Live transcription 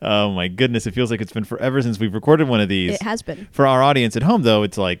Oh my goodness, it feels like it's been forever since we've recorded one of these. It has been. For our audience at home, though,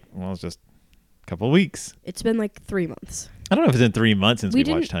 it's like, well, it's just a couple of weeks. It's been like 3 months. I don't know if it's been 3 months since we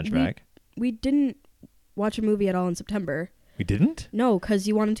watched Hunchback. We didn't watch a movie at all in September. We didn't? No, because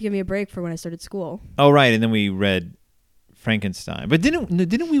you wanted to give me a break for when I started school. Oh, right, and then we read Frankenstein. But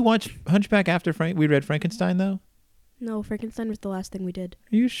didn't we watch Hunchback after we read Frankenstein, though? No, Frankenstein was the last thing we did.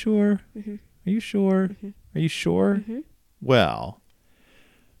 Are you sure? Mm-hmm. Are you sure? Mm-hmm. Are you sure? Mm-hmm. Well,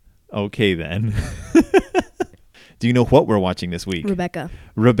 okay then. Do you know what we're watching this week? Rebecca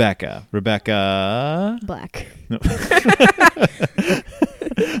Black. No.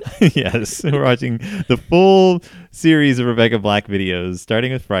 Yes, we're watching the full series of Rebecca Black videos,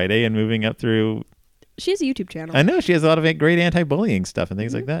 starting with Friday and moving up through. She has a YouTube channel. I know she has a lot of great anti-bullying stuff and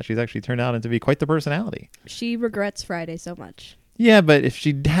things like that. She's actually turned out to be quite the personality. She regrets Friday so much. Yeah, but if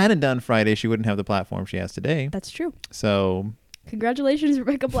she hadn't done Friday, she wouldn't have the platform she has today. That's true. So congratulations,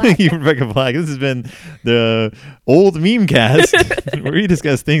 Rebecca Black. Thank you, Rebecca Black. This has been the old meme cast where we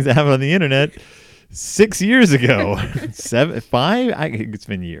discuss things that happen on the internet 6 years ago. 5? It's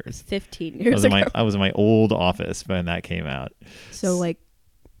been years. 15 years ago. I was in my old office when that came out. So like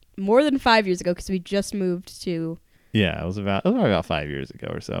more than 5 years ago because we just moved to. Yeah, it was probably about 5 years ago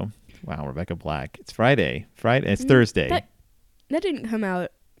or so. Wow, Rebecca Black. It's Friday. It's Thursday. That didn't come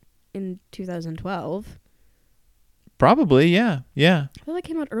out in 2012. Probably, yeah. I feel like it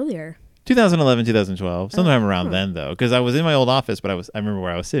came out earlier. 2011, 2012, sometime around then, though, because I was in my old office, but I remember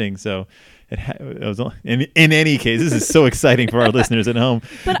where I was sitting, so it was. In any case, this is so exciting for our listeners at home.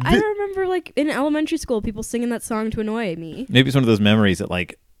 But I remember, like in elementary school, people singing that song to annoy me. Maybe it's one of those memories that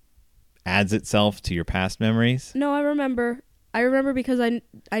like adds itself to your past memories. No, I remember because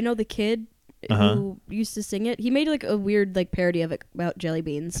I know the kid who used to sing it. He made like a weird like parody of it about jelly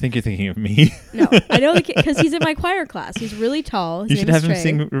beans. I think you're thinking of me. No, I know the kid because he's in my choir class. He's really tall. You should have him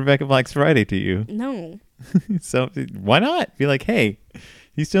sing Rebecca Black's Friday to you. No. So why not? Be like, hey,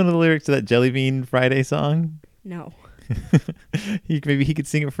 you still know the lyrics to that Jelly Bean Friday song? No. Maybe he could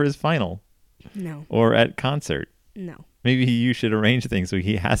sing it for his final. No. Or at concert. No. Maybe you should arrange things so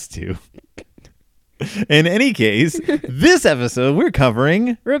he has to. In any case, this episode we're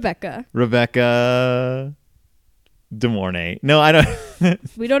covering Rebecca De Mornay. No, I don't.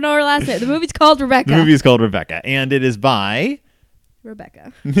 We don't know her last name. The movie's called Rebecca. The movie is called Rebecca, and it is by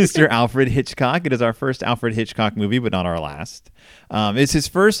Rebecca. Mr. Alfred Hitchcock. It is our first Alfred Hitchcock movie, but not our last. It's his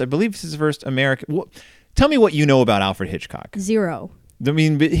first, I believe it's his first American. Tell me what you know about Alfred Hitchcock. 0. I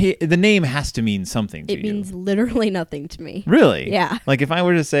mean, but the name has to mean something to you. It means literally nothing to me. Really? Yeah. Like if I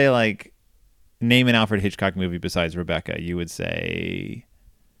were to say like, name an Alfred Hitchcock movie besides Rebecca, you would say,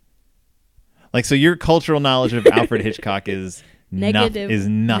 like, so your cultural knowledge of Alfred Hitchcock is negative. Is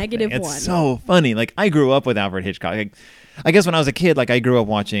nothing. Negative it's 1. so funny. Like I grew up with Alfred Hitchcock. Like, I guess when I was a kid, like I grew up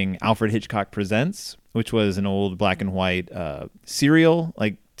watching Alfred Hitchcock Presents, which was an old black and white serial,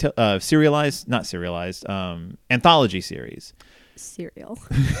 like serialized, not serialized, anthology series. Cereal.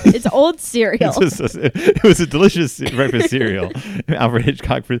 It's old cereal. It was a delicious breakfast cereal. Alfred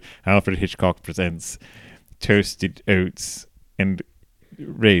Hitchcock presents toasted oats and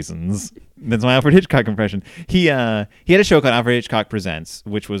raisins. That's my Alfred Hitchcock impression. He had a show called Alfred Hitchcock Presents,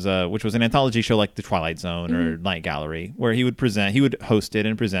 which was an anthology show like The Twilight Zone or Night Gallery, where he would host it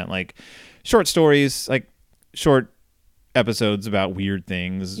and present like short stories, like short episodes about weird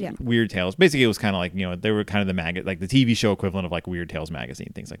things, weird tales. Basically, it was kind of like, they were kind of like the TV show equivalent of like Weird Tales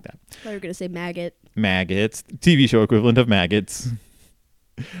magazine, things like that. I thought you were going to say maggot. Maggots, TV show equivalent of maggots.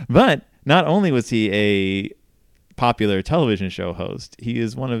 But not only was he a popular television show host, he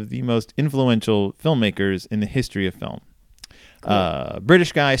is one of the most influential filmmakers in the history of film. Cool.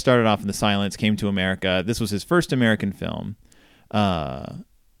 British guy, started off in the silence, came to America. This was his first American film,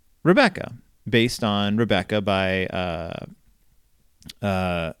 Rebecca, based on Rebecca by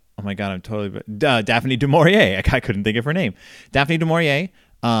oh my god, I'm totally Daphne du Maurier. I couldn't think of her name. Daphne du Maurier,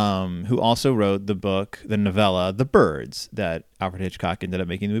 who also wrote the novella The Birds that Alfred Hitchcock ended up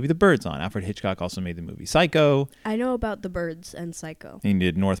making the movie The Birds on. Alfred Hitchcock also made the movie Psycho. I know about The Birds and Psycho. He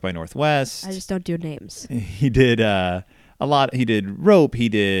did North by Northwest. I just don't do names. He did a lot. He did Rope. He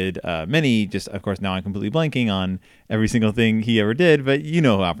did many. Just of course, now I'm completely blanking on every single thing he ever did. But you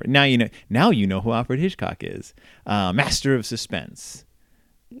know who Alfred. Now you know who Alfred Hitchcock is. Master of Suspense.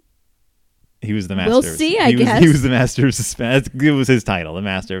 He was the master. We'll see. I guess he was the master of suspense. It was his title, the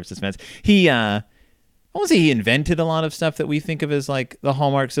master of suspense. He, I won't say he invented a lot of stuff that we think of as like the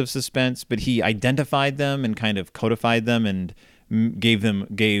hallmarks of suspense, but he identified them and kind of codified them and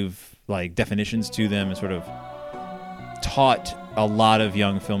gave like definitions to them and sort of taught a lot of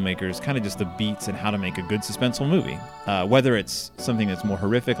young filmmakers kind of just the beats and how to make a good suspenseful movie. Whether it's something that's more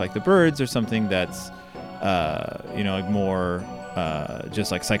horrific like The Birds or something that's, like more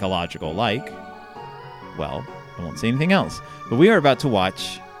just like psychological like, well, I won't say anything else. But we are about to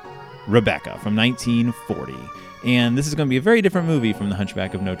watch Rebecca from 1940. And this is going to be a very different movie from The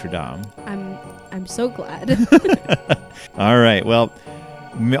Hunchback of Notre Dame. I'm so glad. All right. Well,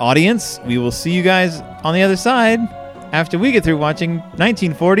 audience, we will see you guys on the other side after we get through watching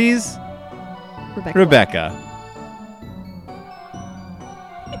 1940s Rebecca.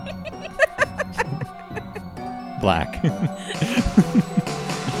 Black.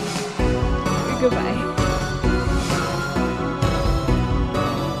 Goodbye.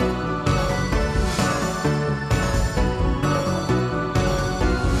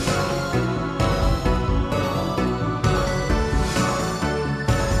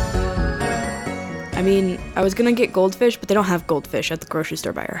 I mean, I was gonna get goldfish, but they don't have goldfish at the grocery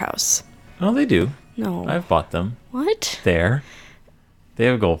store by our house. Oh, they do. No. I've bought them. What? There. They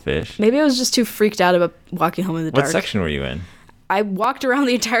have goldfish. Maybe I was just too freaked out about walking home in the dark. What section were you in? I walked around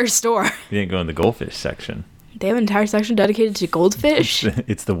the entire store. You didn't go in the goldfish section. They have an entire section dedicated to goldfish?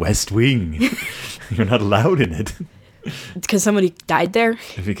 It's the West Wing. You're not allowed in it. Because somebody died there?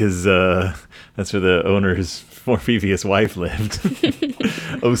 Because that's where the owner's previous wife lived.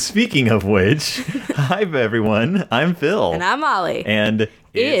 Oh, speaking of which, hi everyone. I'm Phil. And I'm Ollie. And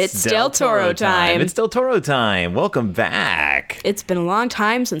it's Del Toro time. It's Del Toro time. Welcome back. It's been a long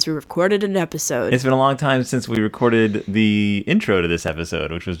time since we recorded an episode. It's been a long time since we recorded the intro to this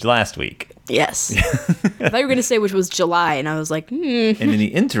episode, which was last week. Yes. I thought you were going to say which was July, and I was like, And in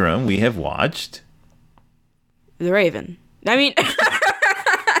the interim, we have watched The Raven. I mean,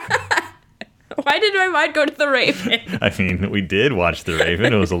 why did my mind go to The Raven? I mean, we did watch The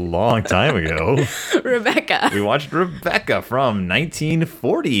Raven. It was a long time ago. Rebecca. We watched Rebecca from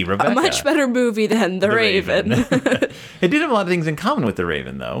 1940. Rebecca. A much better movie than The Raven. It did have a lot of things in common with The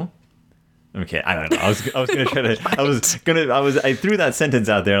Raven, though. Okay, I don't know. I was gonna try to. I threw that sentence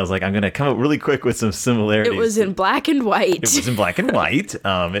out there. I was like, I'm gonna come up really quick with some similarities. It was in black and white. It was in black and white.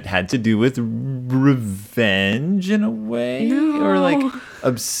 It had to do with revenge in a way, or like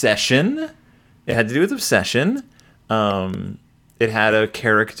obsession. It had to do with obsession. It had a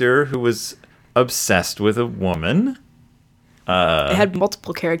character who was obsessed with a woman. It had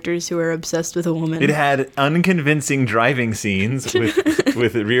multiple characters who were obsessed with a woman. It had unconvincing driving scenes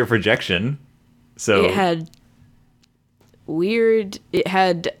with rear projection. So it had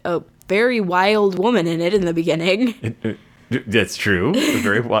a very wild woman in it in the beginning. That's true.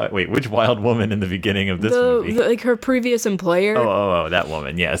 Wait, which wild woman in the beginning of this movie? Like her previous employer. Oh, that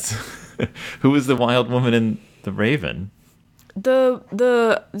woman, yes. Who was the wild woman in The Raven? There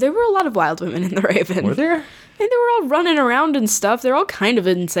were a lot of wild women in The Raven. Were there? And they were all running around and stuff. They're all kind of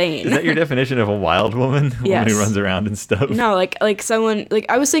insane. Is that your definition of a wild woman? A Yes. woman who runs around and stuff? No, like someone, like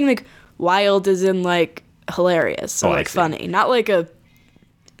I was saying like wild as in like hilarious or Oh, I like see. funny. Not like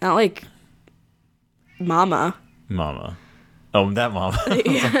Mama. Mama. Oh, that Mama. I'm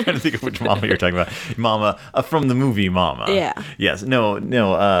trying to think of which Mama you're talking about. Mama from the movie Mama. Yeah. Yes. No.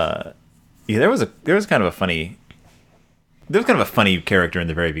 Yeah, there was kind of a funny. There was kind of a funny character in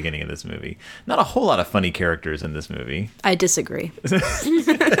the very beginning of this movie. Not a whole lot of funny characters in this movie. I disagree.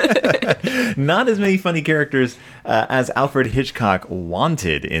 Not as many funny characters as Alfred Hitchcock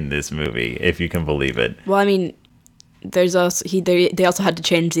wanted in this movie, if you can believe it. Well, I mean, there's also they also had to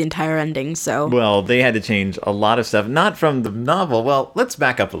change the entire ending, so Well, they had to change a lot of stuff, not from the novel. Well, let's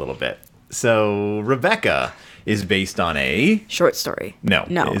back up a little bit. So, Rebecca is based on a short story. No,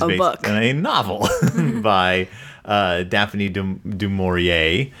 it's a based book. on a novel by Daphne du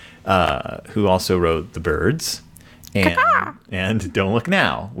Maurier, who also wrote The Birds and Don't Look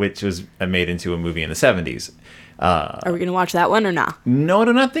Now, which was made into a movie in the 70s. Are we gonna watch that one or not? No, I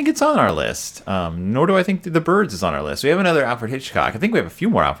do not think it's on our list. Nor do I think The Birds is on our list. We have another Alfred Hitchcock. I think we have a few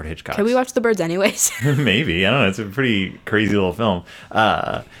more Alfred Hitchcocks. Can we watch The Birds anyways? Maybe. I don't know. It's a pretty crazy little film.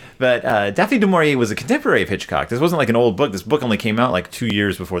 But Daphne du Maurier was a contemporary of Hitchcock. This wasn't like an old book. This book only came out like 2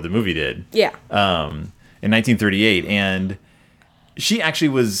 years before the movie did. Yeah. In 1938. And she actually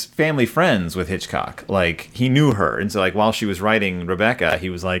was family friends with Hitchcock. Like, he knew her. And so, like, while she was writing Rebecca, he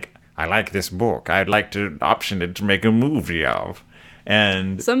was like, I like this book. I'd like to option it to make a movie of.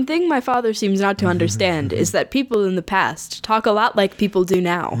 And Something my father seems not to understand is that people in the past talk a lot like people do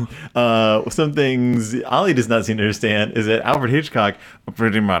now. some things Ollie does not seem to understand is that Alfred Hitchcock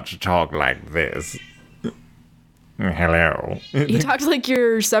pretty much talked like this. Hello. You talked like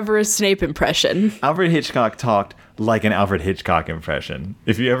your Severus Snape impression. Alfred Hitchcock talked like an Alfred Hitchcock impression.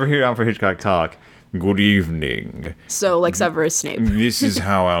 If you ever hear Alfred Hitchcock talk, Good evening. So, like Severus Snape. This is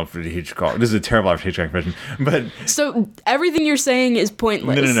how Alfred Hitchcock. This is a terrible Alfred Hitchcock impression, but So everything you're saying is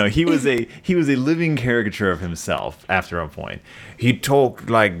pointless. no. He was a living caricature of himself. After a point, he talked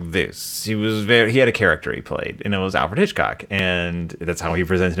like this. He had a character he played, and it was Alfred Hitchcock, and that's how he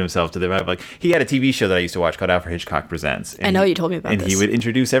presented himself to the public. He had a TV show that I used to watch called Alfred Hitchcock Presents. I know you told me about this. And he would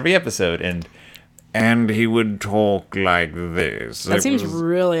introduce every episode, and he would talk like this. That seems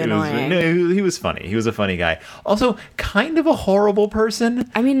really annoying. He was funny. He was a funny guy. Also, kind of a horrible person.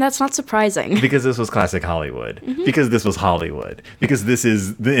 I mean, that's not surprising. Because this was classic Hollywood. Because this was Hollywood. Because this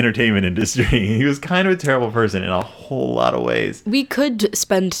is the entertainment industry. He was kind of a terrible person in a whole lot of ways. We could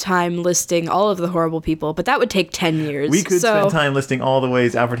spend time listing all of the horrible people, but that would take 10 years. We could spend time listing all the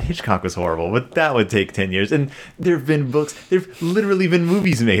ways Alfred Hitchcock was horrible, but that would take 10 years. And there have been books, there have literally been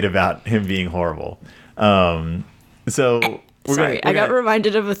movies made about him being horrible. I got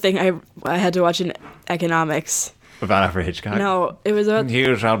reminded of a thing I had to watch in economics. About Alfred Hitchcock? No, it was about...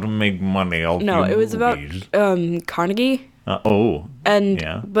 Here's how to make money. No, it was about Carnegie. But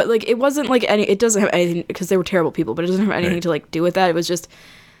like it wasn't like any... It doesn't have anything... Because they were terrible people, but it doesn't have anything to like do with that. It was just...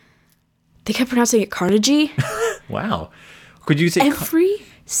 They kept pronouncing it Carnegie. Wow. Could you say... Every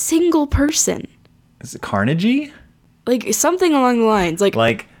single person. Is it Carnegie? Like something along the lines.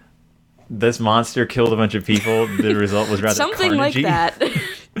 Like this monster killed a bunch of people. The result was rather something Carnegie? like that.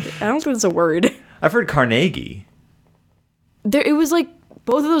 I don't think it's a word. I've heard Carnegie. It was like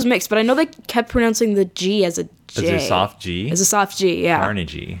both of those mixed, but I know they kept pronouncing the G as a J. As a soft G? As a soft G, yeah.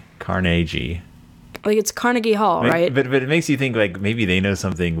 Carnegie. Like it's Carnegie Hall, right? But it makes you think like maybe they know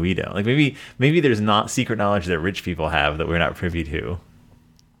something we don't. Like maybe there's not secret knowledge that rich people have that we're not privy to.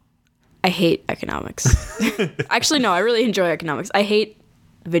 I hate economics. Actually, no, I really enjoy economics. I hate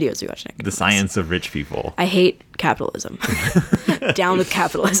videos we watch in economics. The science of rich people. I hate capitalism. Down with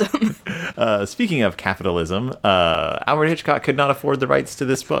capitalism. Speaking of capitalism, Alfred Hitchcock could not afford the rights to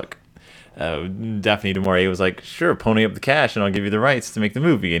this book. Daphne du Maurier was like, sure, pony up the cash and I'll give you the rights to make the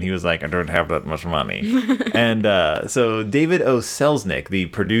movie. And he was like, I don't have that much money. And so David O. Selznick, the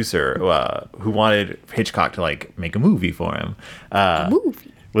producer who wanted Hitchcock to like make a movie for him,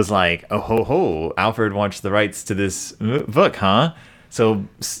 was like, oh ho ho, Alfred wants the rights to this book, huh? So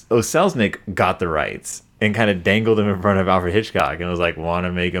Selznick got the rights and kind of dangled them in front of Alfred Hitchcock and was like, want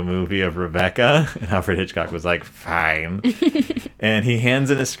to make a movie of Rebecca? And Alfred Hitchcock was like, fine. And he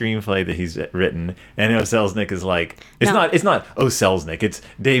hands in a screenplay that he's written, and Selznick is like, it's not O. Selznick, it's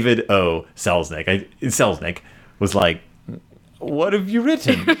David O. Selznick. Selznick was like, what have you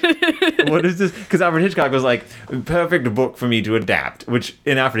written? What is this? Because Alfred Hitchcock was like, perfect book for me to adapt, which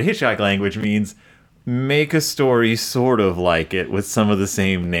in Alfred Hitchcock language means make a story sort of like it with some of the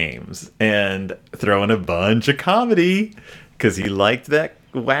same names and throw in a bunch of comedy because he liked that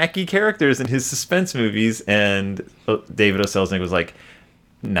wacky characters in his suspense movies. And David O. Selznick was like,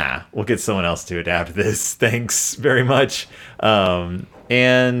 nah, we'll get someone else to adapt this. Thanks very much.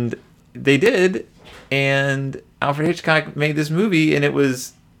 And they did. And Alfred Hitchcock made this movie, and it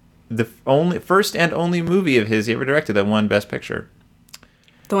was the first and only movie of his he ever directed that won Best Picture.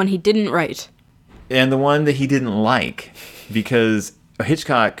 The one he didn't write. And the one that he didn't like, because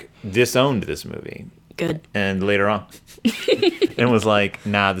Hitchcock disowned this movie. Good. And later on, and was like,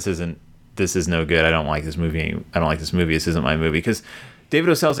 nah, this is no good. I don't like this movie. This isn't my movie. Because David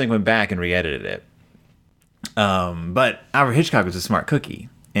O. Selznick went back and re-edited it. But Alfred Hitchcock was a smart cookie.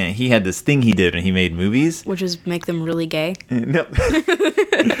 And he had this thing he did when he made movies. Which is make them really gay? No.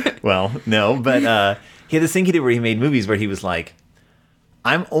 Well, no. But he had this thing he did where he made movies where he was like,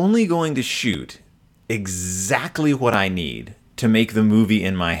 I'm only going to shoot exactly what I need to make the movie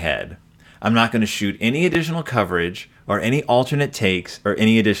in my head. I'm not going to shoot any additional coverage or any alternate takes or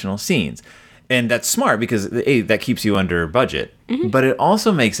any additional scenes. And that's smart because that keeps you under budget. Mm-hmm. But it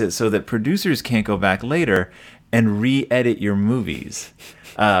also makes it so that producers can't go back later and re-edit your movies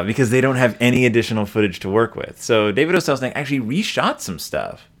because they don't have any additional footage to work with. So David O. Selznick actually reshot some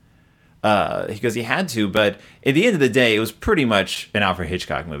stuff because he had to, but at the end of the day, it was pretty much an Alfred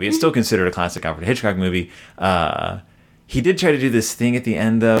Hitchcock movie. It's still considered a classic Alfred Hitchcock movie. He did try to do this thing at the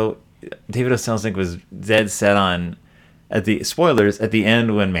end, though. David O. Selznick was dead set on, at the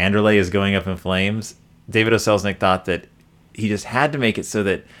end when Manderley is going up in flames, David O. Selznick thought that he just had to make it so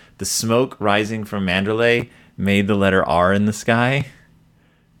that the smoke rising from Manderley made the letter R in the sky.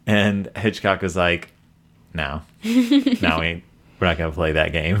 And Hitchcock was like, no, we're not going to play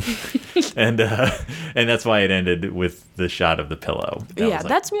that game. and that's why it ended with the shot of the pillow.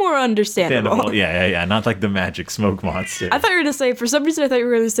 That's more understandable. Yeah. Not like the magic smoke monster. I thought you were going to say, for some reason,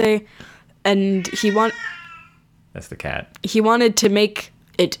 that's the cat. He wanted to make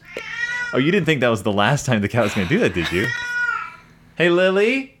it Oh, you didn't think that was the last time the cat was going to do that, did you? Hey,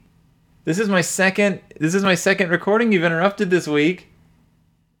 Lily. This is my second recording you've interrupted this week.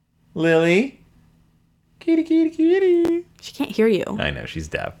 Lily. Kitty, kitty, kitty. She can't hear you. I know, she's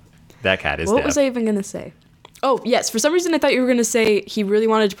deaf. That cat is deaf. What was I even going to say? Oh, yes. For some reason, I thought you were going to say he really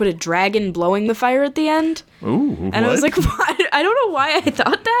wanted to put a dragon blowing the fire at the end. Ooh, and what? I was like, what? I don't know why I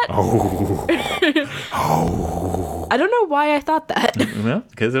thought that. I don't know why I thought that. Well,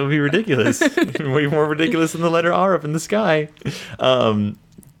 because it would be ridiculous. Way more ridiculous than the letter R up in the sky. The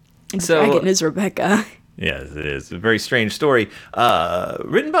dragon is Rebecca. Yes, it is. A very strange story.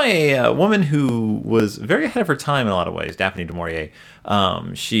 Written by a woman who was very ahead of her time in a lot of ways, Daphne du Maurier.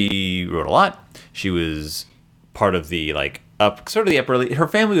 She wrote a lot. She was part of the upper. Her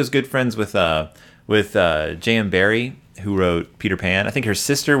family was good friends with J.M. Barrie, who wrote Peter Pan. I think her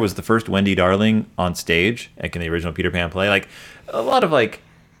sister was the first Wendy Darling on stage, like in the original Peter Pan play. Like a lot of like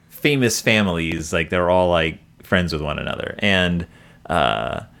famous families, like they're all like friends with one another. And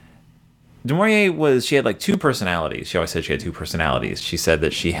du Maurier she had like two personalities. She always said she had two personalities. She said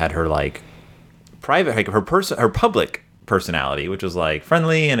that she had her like private, like her public personality, which was like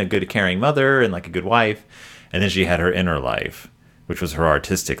friendly and a good caring mother and like a good wife. And then she had her inner life, which was her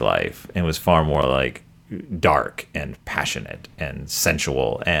artistic life, and was far more like dark and passionate and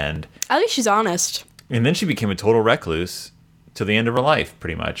sensual. And at least she's honest. And then she became a total recluse till the end of her life,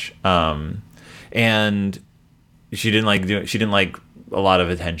 pretty much. And she didn't like a lot of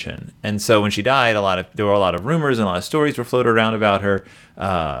attention. And so when she died, there were a lot of rumors and a lot of stories were floated around about her.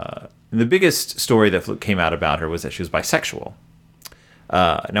 And the biggest story that came out about her was that she was bisexual.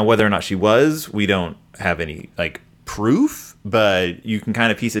 Now, whether or not she was, we don't have any like proof, but you can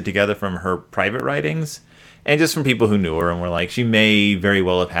kind of piece it together from her private writings and just from people who knew her and were like, she may very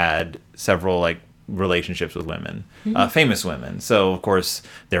well have had several like relationships with women, famous women. So of course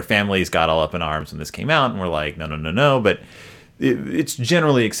their families got all up in arms when this came out and were like, no. But it's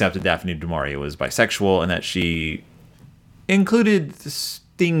generally accepted Daphne du Maurier was bisexual and that she included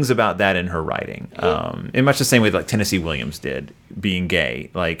things about that in her writing, in much the same way that like Tennessee Williams did, being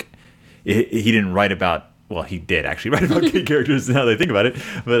gay. Like he didn't write about, well, he did actually write about gay characters now that I think about it,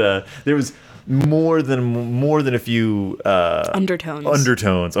 but there was more than a few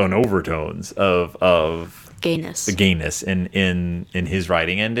undertones and overtones of gayness in his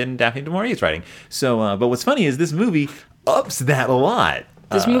writing and in Daphne du Maurier's writing. So but what's funny is this movie ups that a lot.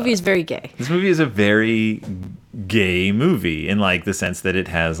 This movie is very gay. This movie is a very gay movie in like the sense that it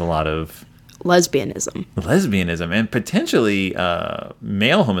has a lot of lesbianism and potentially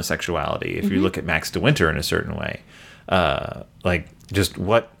male homosexuality if you look at Max de Winter in a certain way. Like just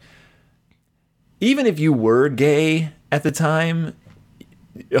what, even if you were gay at the time,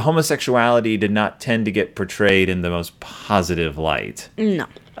 homosexuality did not tend to get portrayed in the most positive light. No.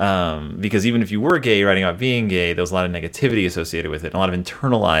 Because even if you were gay, writing about being gay, there was a lot of negativity associated with it, a lot of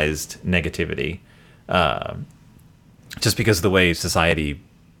internalized negativity, just because of the way society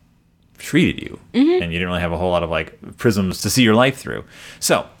treated you, and you didn't really have a whole lot of like prisms to see your life through.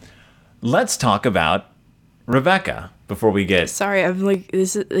 So let's talk about Rebecca before we get. Sorry, I'm like,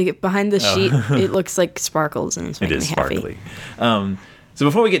 this is like behind the sheet. It looks like sparkles, and it's making me happy. It is sparkly. So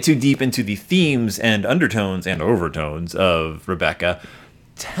before we get too deep into the themes and undertones and overtones of Rebecca,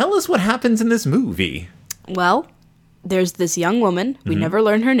 tell us what happens in this movie. Well, there's this young woman, we never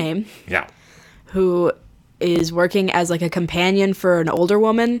learn her name. Yeah. Who is working as like a companion for an older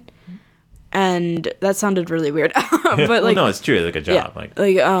woman. And that sounded really weird. But like, well, no, it's true. Like a job.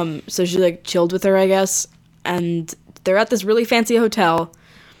 Yeah, so she like chilled with her, I guess. And they're at this really fancy hotel.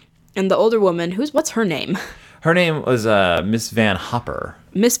 And the older woman, what's her name? Her name was Miss Van Hopper.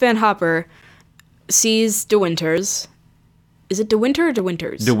 Miss Van Hopper sees De Winters. Is it De Winter or De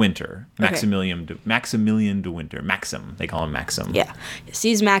Winters? De Winter. Maximilian De Winter. Maxim. They call him Maxim. Yeah.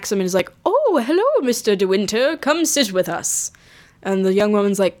 Sees Maxim and is like, "Oh, hello, Mr. De Winter. Come sit with us." And the young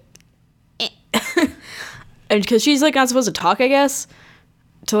woman's like, eh. And because she's like not supposed to talk, I guess,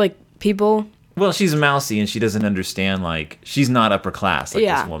 to like people. Well, she's mousy and she doesn't understand, like, she's not upper class like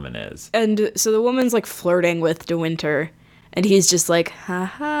this woman is. And so the woman's like flirting with De Winter. And he's just like, ha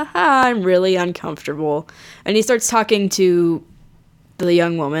ha ha, I'm really uncomfortable. And he starts talking to the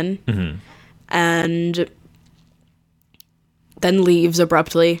young woman. And then leaves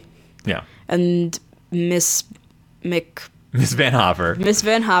abruptly. Yeah. And Miss Van Hopper. Miss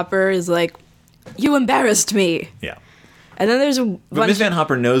Van Hopper is like, you embarrassed me. Yeah. And then there's But Miss Van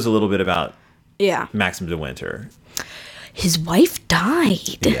Hopper knows a little bit about Maxim de Winter. His wife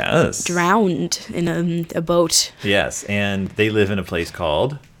died. Yes. Drowned in a boat. Yes, and they live in a place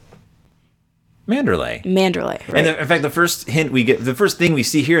called Manderley. Right. And in fact, the first thing we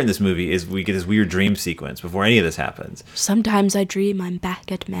see here in this movie is we get this weird dream sequence before any of this happens. Sometimes I dream I'm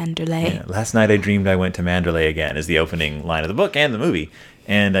back at Manderley. Yeah, last night I dreamed I went to Manderley again is the opening line of the book and the movie.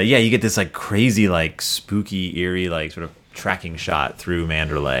 And you get this like crazy, like spooky, eerie, like sort of tracking shot through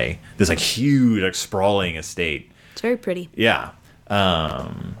Manderley. This like huge, like sprawling estate. It's very pretty. Yeah.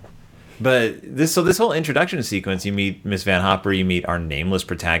 But this whole introduction sequence, you meet Miss Van Hopper, you meet our nameless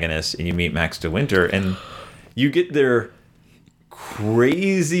protagonist, and you meet Max de Winter, and you get their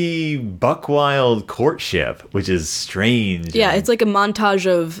crazy buck wild courtship, which is strange. Yeah, it's like a montage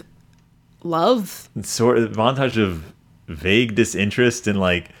of love. It's sort of a montage of vague disinterest and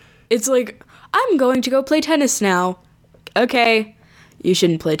like... It's like, I'm going to go play tennis now. Okay, you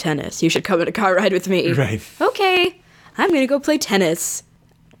shouldn't play tennis. You should come on a car ride with me. Right. Okay, I'm going to go play tennis.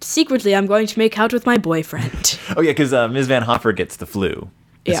 Secretly, I'm going to make out with my boyfriend. Oh, yeah, because Ms. Van Hopper gets the flu.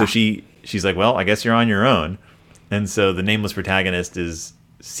 And so she's like, well, I guess you're on your own. And so the nameless protagonist is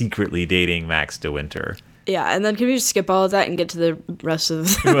secretly dating Max de Winter. Yeah, and then can we just skip all of that and get to the rest of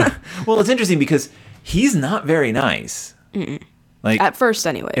the... Well, it's interesting because he's not very nice. Mm-mm. Like at first,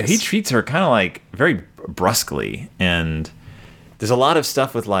 anyways. He treats her kind of like very brusquely. And there's a lot of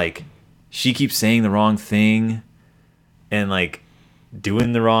stuff with like, she keeps saying the wrong thing and like...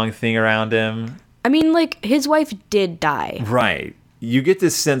 doing the wrong thing around him. I mean, like, his wife did die. Right. You get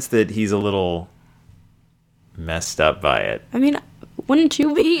this sense that he's a little messed up by it. I mean, wouldn't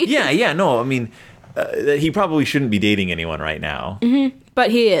you be? Yeah, no, I mean, he probably shouldn't be dating anyone right now. Mm-hmm. But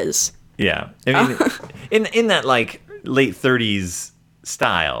he is. Yeah. I mean, in that, like, late 30s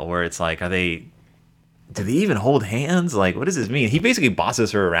style where it's like, do they even hold hands? Like, what does this mean? He basically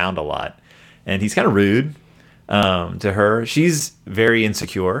bosses her around a lot. And he's kind of rude. To her, she's very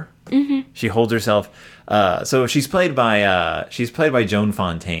insecure. Mm-hmm. She holds herself. So she's played by Joan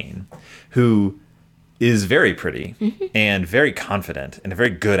Fontaine, who is very pretty and very confident and a very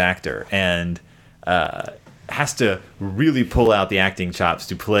good actor, and has to really pull out the acting chops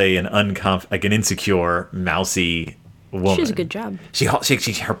to play an an insecure, mousy woman. She does a good job. She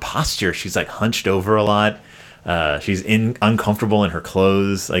her posture. She's like hunched over a lot. She's uncomfortable in her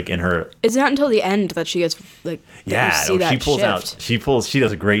clothes, like in her. It's not until the end that she gets like. She pulls out. She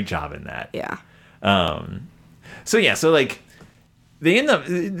does a great job in that. Yeah. So like,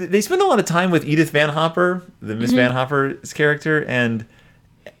 they spend a lot of time with Edith Van Hopper, the Miss Van Hopper's character, and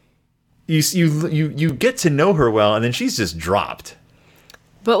you get to know her well, and then she's just dropped.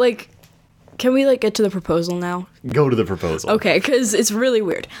 But like, can we like get to the proposal now? Go to the proposal. Okay, because it's really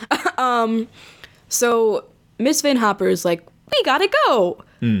weird. So. Miss Van Hopper is like, we gotta go.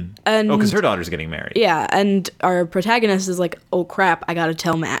 And because her daughter's getting married. Yeah, and our protagonist is like, oh crap, I gotta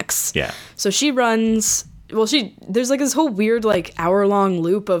tell Max. Yeah. So she runs. Well, there's like this whole weird like hour-long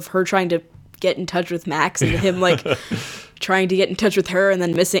loop of her trying to get in touch with Max and him like trying to get in touch with her and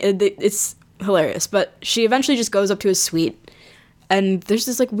then missing. It's hilarious. But she eventually just goes up to his suite, and there's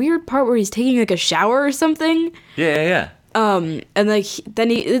this like weird part where he's taking like a shower or something. Yeah. And like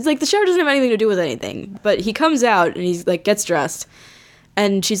it's like the shower doesn't have anything to do with anything, but he comes out and he's like gets dressed,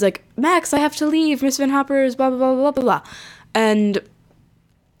 and she's like, Max, I have to leave, Miss Van Hopper's blah blah blah blah blah blah, and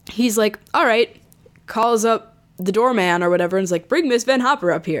he's like, all right, calls up the doorman or whatever and is like, bring Miss Van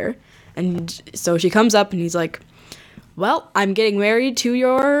Hopper up here, and so she comes up and he's like, well, I'm getting married to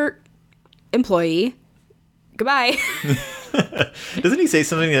your employee, goodbye. Doesn't he say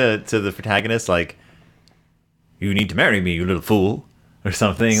something to the protagonist like, you need to marry me, you little fool, or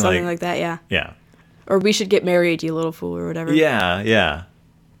something? Something like that, yeah. Yeah. Or we should get married, you little fool, or whatever. Yeah.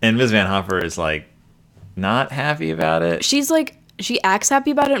 And Ms. Van Hopper is, like, not happy about it. She's like, she acts happy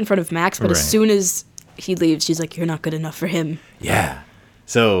about it in front of Max, but as soon as he leaves, she's like, you're not good enough for him. Yeah.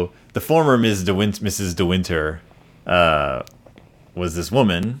 So the former Mrs. De Winter was this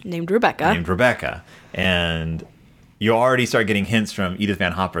woman. Named Rebecca. And you already start getting hints from Edith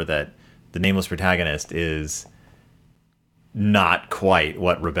Van Hopper that the nameless protagonist is not quite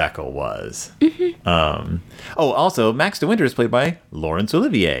what Rebecca was. Mm-hmm. Also, Max de Winter is played by Laurence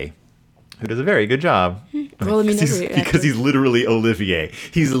Olivier, who does a very good job. Well, I mean, because he's literally Olivier.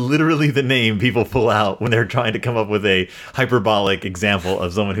 He's literally the name people pull out when they're trying to come up with a hyperbolic example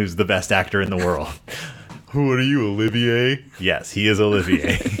of someone who's the best actor in the world. Who are you, Olivier? Yes, he is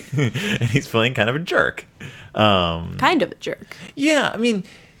Olivier. And he's playing kind of a jerk. Kind of a jerk. Yeah, I mean,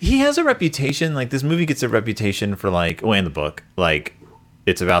 he has a reputation, like, this movie gets a reputation for, like, and the book, like,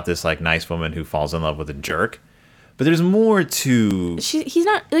 it's about this, like, nice woman who falls in love with a jerk. But there's more to... He's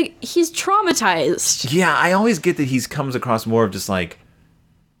not, like, he's traumatized. Yeah, I always get that he comes across more of just, like...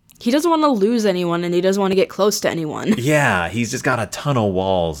 He doesn't want to lose anyone, and he doesn't want to get close to anyone. Yeah, he's just got a ton of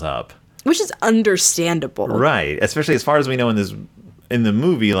walls up. Which is understandable. Right. Especially as far as we know in the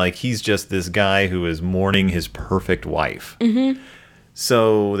movie, like, he's just this guy who is mourning his perfect wife. Mm-hmm.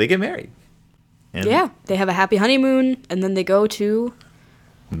 So they get married. And they have a happy honeymoon, and then they go to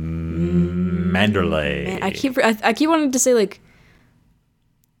Mandalay. Man, I keep wanting to say, like,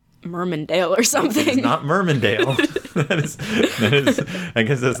 Mermandale or something. It's not Mermandale. that is. I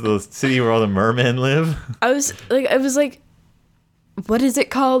guess that's the city where all the mermen live. I was like, what is it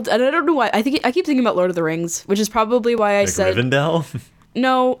called? And I don't know why. I keep thinking about Lord of the Rings, which is probably why I said Rivendell.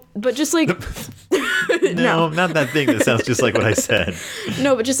 No, but just like no, not that thing that sounds just like what I said.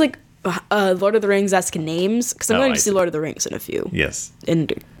 No, but just like Lord of the Rings-esque names, because I'm going to see Lord of the Rings in a few. Yes. In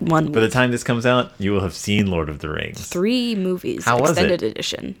 1 week. By the time this comes out, you will have seen Lord of the Rings. 3 movies. How was it? Extended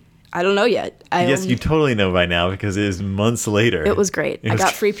edition. I don't know yet. Yes, you totally know by now because it is months later. It was great. I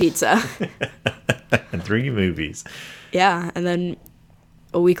got free pizza. And 3 movies. Yeah, and then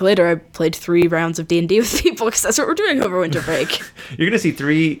a week later, I played 3 rounds of D&D with people because that's what we're doing over winter break. You're going to see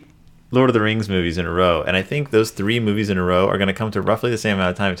 3 Lord of the Rings movies in a row, and I think those 3 movies in a row are going to come to roughly the same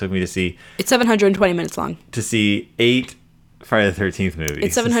amount of time it took me to see. It's 720 minutes long. To see 8 Friday the 13th movies.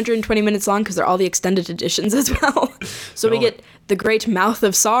 It's 720 minutes long because they're all the extended editions as well. So we get the Great Mouth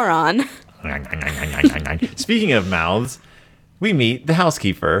of Sauron. Speaking of mouths, we meet the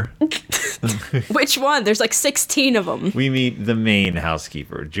housekeeper. Which one? There's like 16 of them. We meet the main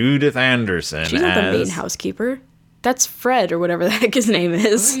housekeeper, Judith Anderson. She's not the main housekeeper. That's Fred or whatever the heck his name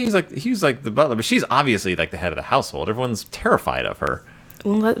is. He was like the butler, but she's obviously like the head of the household. Everyone's terrified of her.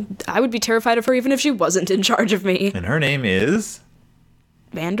 Well, I would be terrified of her even if she wasn't in charge of me. And her name is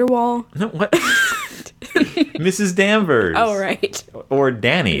Vanderwall. No, what? Mrs. Danvers. Oh, right. Or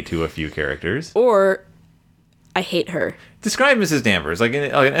Danny to a few characters. Or I hate her. Describe Mrs. Danvers, like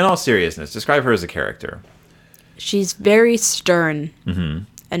in all seriousness. Describe her as a character. She's very stern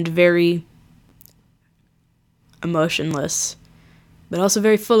and very emotionless, but also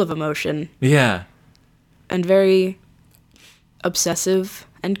very full of emotion. Yeah. And very obsessive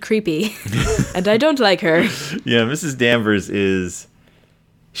and creepy. And I don't like her. Yeah, Mrs. Danvers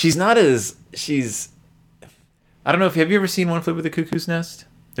I don't know, have you ever seen One Flew Over the Cuckoo's Nest?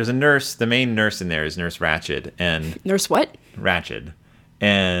 There's a nurse, the main nurse in there is Nurse Ratched. And Nurse what? Ratched.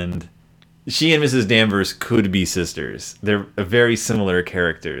 And she and Mrs. Danvers could be sisters. They're very similar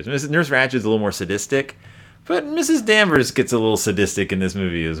characters. Nurse Ratched's a little more sadistic, but Mrs. Danvers gets a little sadistic in this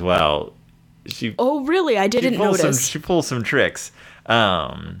movie as well. Oh, really? I didn't notice. She pulls some tricks.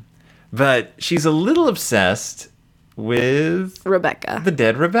 But she's a little obsessed with Rebecca. The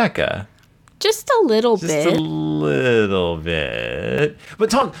dead Rebecca. Just a little bit. Just a little bit. But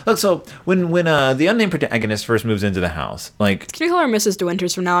Tom, look, so when the unnamed protagonist first moves into the house, like... Can we call her Mrs. De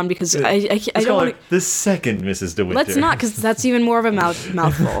Winters from now on? Because I don't want to... The second Mrs. De Winter. Let's not, because that's even more of a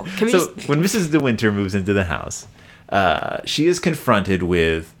mouthful. Can we when Mrs. De Winter moves into the house, she is confronted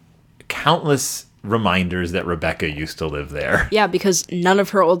with countless reminders that Rebecca used to live there. Yeah, because none of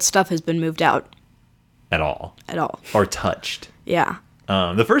her old stuff has been moved out. At all. Or touched. Yeah.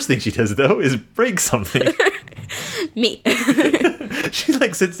 The first thing she does, though, is break something. Me. She,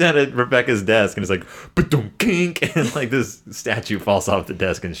 like, sits down at Rebecca's desk and is like, ba-dum, kink, and, like, this statue falls off the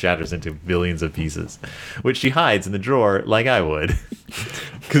desk and shatters into billions of pieces, which she hides in the drawer like I would.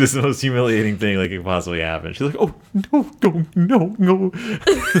 Because it's the most humiliating thing, like, it could possibly happen. She's like, oh, no.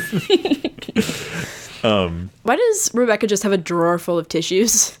 Why does Rebecca just have a drawer full of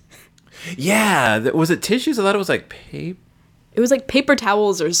tissues? Yeah. Was it tissues? I thought it was, like, paper. It was like paper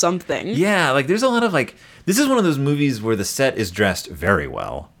towels or something. Yeah, like there's a lot of like, this is one of those movies where the set is dressed very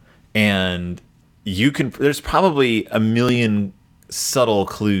well. And there's probably a million subtle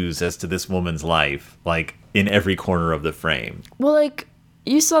clues as to this woman's life, like in every corner of the frame. Well, like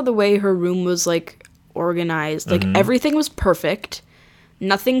you saw the way her room was like organized. Like everything was perfect.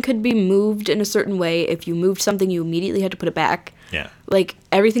 Nothing could be moved in a certain way. If you moved something, you immediately had to put it back. Yeah. Like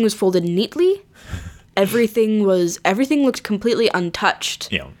everything was folded neatly. Everything looked completely untouched.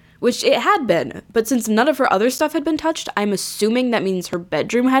 Yeah. Which it had been. But since none of her other stuff had been touched, I'm assuming that means her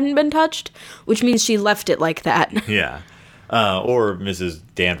bedroom hadn't been touched, which means she left it like that. Yeah. Or Mrs.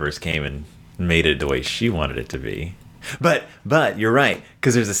 Danvers came and made it the way she wanted it to be. But you're right,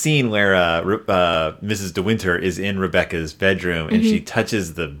 because there's a scene where Mrs. De Winter is in Rebecca's bedroom and she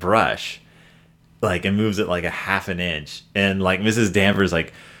touches the brush, like, and moves it like a half an inch. And, like, Mrs. Danvers,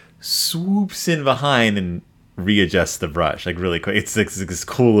 like, swoops in behind and readjusts the brush like really quick. It's like this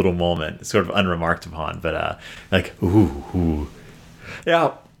cool little moment, sort of unremarked upon, but like ooh.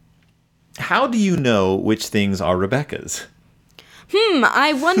 Yeah. How do you know which things are Rebecca's?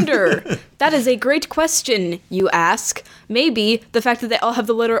 I wonder. That is a great question, you ask. Maybe the fact that they all have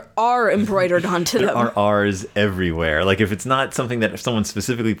the letter R embroidered onto them. There are R's everywhere. Like, if it's not something that someone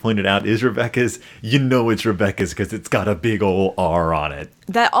specifically pointed out is Rebecca's, you know it's Rebecca's because it's got a big old R on it.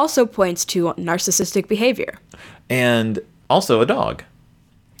 That also points to narcissistic behavior. And also a dog.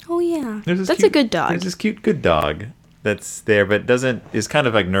 Oh, yeah. That's a good dog. There's this cute, good dog that's there, but is kind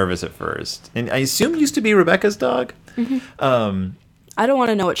of like nervous at first. And I assume used to be Rebecca's dog. Mm-hmm. I don't want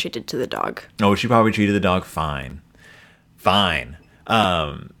to know what she did to the dog. Oh, she probably treated the dog fine. Fine.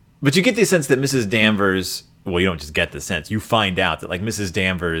 But you get the sense that Mrs. Danvers, well, you don't just get the sense. You find out that, like, Mrs.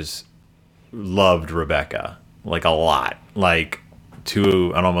 Danvers loved Rebecca, like, a lot. Like,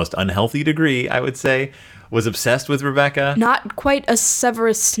 to an almost unhealthy degree, I would say. Was obsessed with Rebecca. Not quite a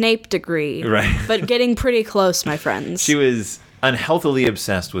Severus Snape degree. Right. But getting pretty close, my friends. She was unhealthily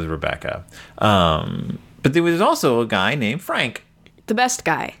obsessed with Rebecca. But there was also a guy named Frank. The best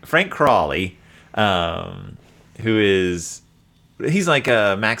guy. Frank Crawley, he's like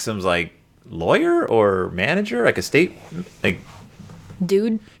Maxim's like lawyer or manager, like a state, like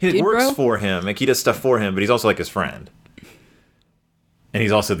dude. He works bro? for him, like he does stuff for him, but he's also like his friend. And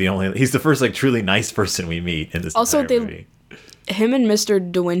he's also he's the first like truly nice person we meet in this entire movie. Him and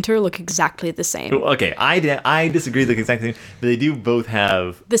Mr. De Winter look exactly the same. Okay, I disagree. Look exactly the same, but they do both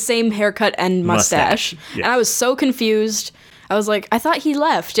have the same haircut and mustache. Yes. And I was so confused. I was like, I thought he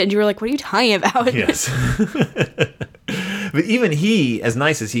left, and you were like, "What are you talking about?" Yes. But even he, as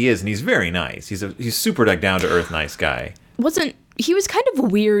nice as he is, and he's very nice. He's super like down to earth, nice guy. He was kind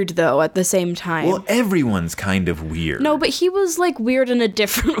of weird though at the same time. Well, everyone's kind of weird. No, but he was like weird in a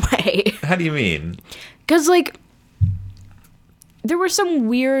different way. How do you mean? Because like there were some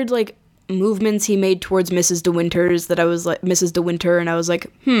weird like movements he made towards Mrs. De Winter's that I was like Mrs. De Winter, and I was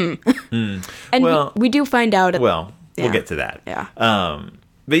like, And we do find out. We'll get to that. Yeah.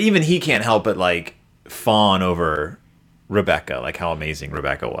 But even he can't help but like fawn over Rebecca, like how amazing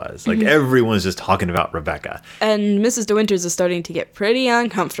Rebecca was. Like everyone's just talking about Rebecca. And Mrs. De Winter's is starting to get pretty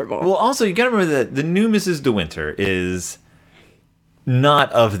uncomfortable. Well, also you gotta remember that the new Mrs. De Winter is not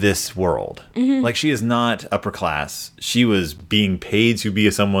of this world. Like she is not upper class. She was being paid to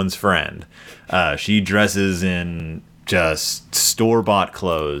be someone's friend. She dresses in just store-bought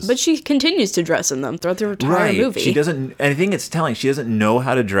clothes. But she continues to dress in them throughout the entire movie. She doesn't, and I think it's telling, she doesn't know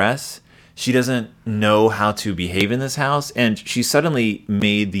how to dress. She doesn't know how to behave in this house, and she suddenly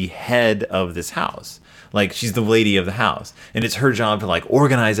made the head of this house. Like, she's the lady of the house, and it's her job to, like,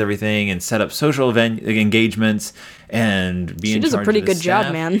 organize everything and set up social event engagements and be in charge of the staff. She does a pretty good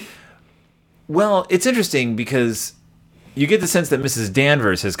job, man. Well, it's interesting because you get the sense that Mrs.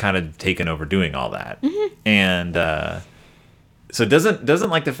 Danvers has kind of taken over doing all that. And so doesn't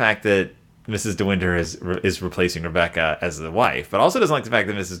like the fact that Mrs. De Winter is replacing Rebecca as the wife, but also doesn't like the fact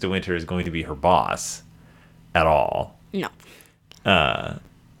that Mrs. De Winter is going to be her boss at all. No.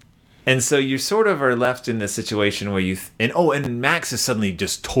 And so you sort of are left in this situation where and Max is suddenly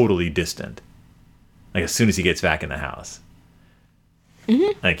just totally distant. Like as soon as he gets back in the house.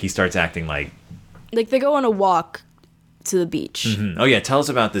 Like he starts acting like they go on a walk to the beach. Oh yeah, tell us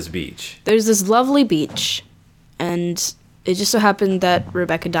about this beach. There's this lovely beach, and it just so happened that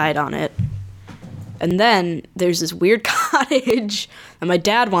Rebecca died on it. And then there's this weird cottage that my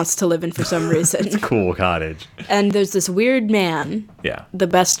dad wants to live in for some reason. It's a cool cottage. And there's this weird man. Yeah. The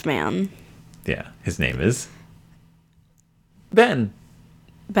best man. Yeah. His name is Ben.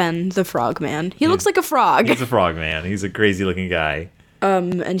 Ben, the frog man. He looks like a frog. He's a frog man. He's a crazy looking guy.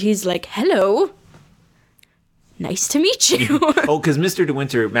 And he's like, hello. Nice to meet you. Because Mr. De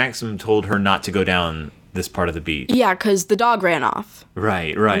Winter, Maxim told her not to go down this part of the beach. Yeah, because the dog ran off.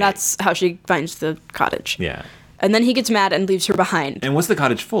 Right. And that's how she finds the cottage. Yeah. And then he gets mad and leaves her behind. And what's the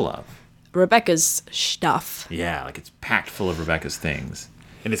cottage full of? Rebecca's stuff. Yeah, like it's packed full of Rebecca's things.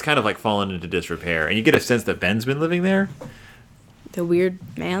 And it's kind of like fallen into disrepair. And you get a sense that Ben's been living there. The weird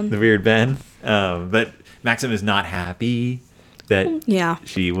man. The weird Ben. But Maxim is not happy that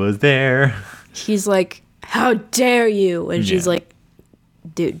she was there. He's like, how dare you? And she's like,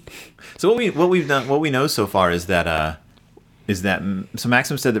 dude. So what we know so far is that so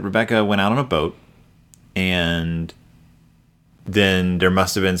Maxim said that Rebecca went out on a boat, and then there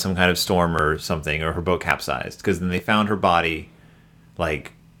must have been some kind of storm or something, or her boat capsized, because then they found her body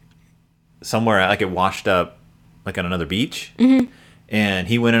like somewhere, like it washed up like on another beach. And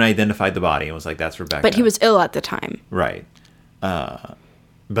he went and identified the body and was like, that's Rebecca. But he was ill at the time. Right.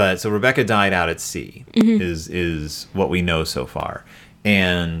 But so Rebecca died out at sea is what we know so far.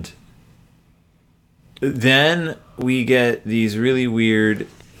 And then we get these really weird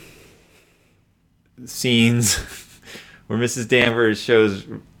scenes where Mrs. Danvers shows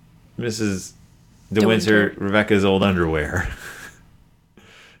Mrs. De Winter Rebecca's old underwear.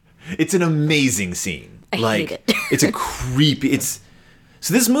 It's an amazing scene. I hate it. It's a creepy.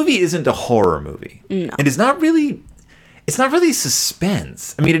 So this movie isn't a horror movie. No. And it's not really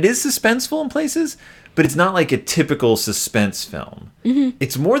suspense. I mean, it is suspenseful in places, but it's not like a typical suspense film. Mm-hmm.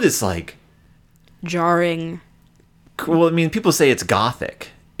 It's more this like jarring. Well, I mean, people say it's gothic.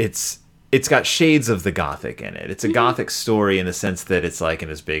 It's got shades of the gothic in it. It's a gothic story in the sense that it's like in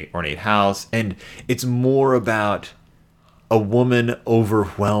this big ornate house, and it's more about a woman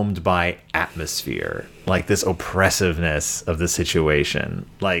overwhelmed by atmosphere, like this oppressiveness of the situation.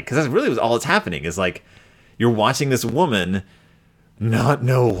 Like, because that's really all that's happening is like you're watching this woman not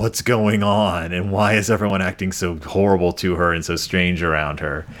know what's going on and why is everyone acting so horrible to her and so strange around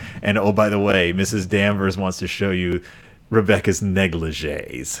her. And oh, by the way, Mrs. Danvers wants to show you Rebecca's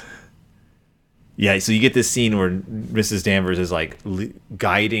negligees. Yeah, so you get this scene where Mrs. Danvers is like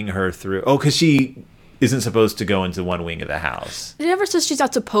guiding her through. Oh, because she isn't supposed to go into one wing of the house. It never says she's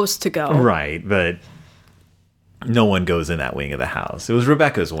not supposed to go. Right, but no one goes in that wing of the house. It was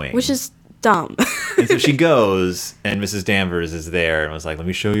Rebecca's wing. Which is dumb. And so she goes, and Mrs. Danvers is there and was like, let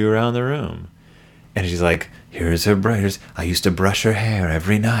me show you around the room. And she's like, here's her brush. I used to brush her hair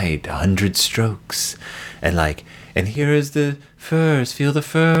every night, 100 strokes. And like, and here is the furs. Feel the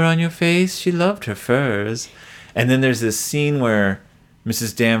fur on your face. She loved her furs. And then there's this scene where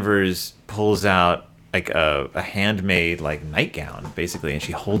Mrs. Danvers pulls out like a handmade like nightgown, basically, and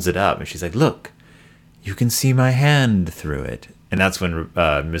she holds it up and she's like, look, you can see my hand through it. And that's when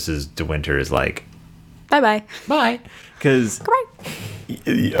Mrs. De Winter is like, bye. Because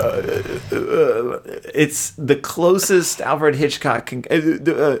it's the closest Alfred Hitchcock can.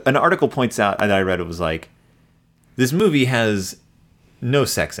 An article points out that I read, it was like, this movie has no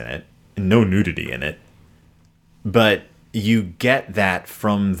sex in it, no nudity in it, but you get that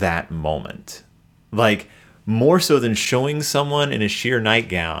from that moment. Like, more so than showing someone in a sheer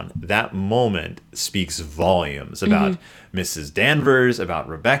nightgown, that moment speaks volumes about Mrs. Danvers, about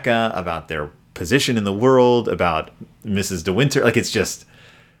Rebecca, about their position in the world, about Mrs. De Winter. Like, it's just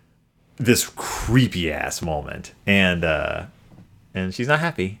this creepy ass moment, and she's not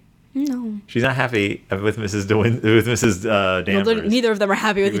happy. No, she's not happy with Mrs. Danvers. Well, neither of them are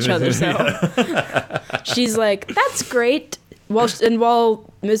happy with each other. So she's like, "That's great." While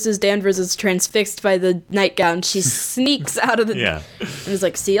Mrs. Danvers is transfixed by the nightgown, she sneaks out of the and is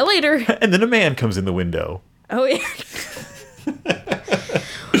like, "See you later." And then a man comes in the window. Oh yeah.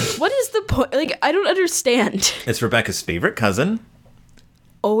 What is the point? Like, I don't understand. It's Rebecca's favorite cousin.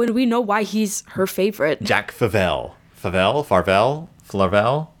 Oh, and we know why he's her favorite. Jack Favell.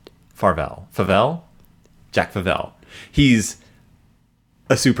 Jack Favell. He's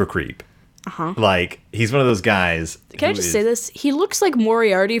a super creep. Like, he's one of those guys. Can I just say this? He looks like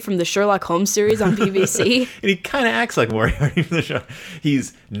Moriarty from the Sherlock Holmes series on BBC. And he kind of acts like Moriarty from the show.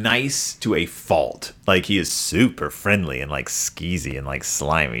 He's nice to a fault. Like, he is super friendly and, like, skeezy and, like,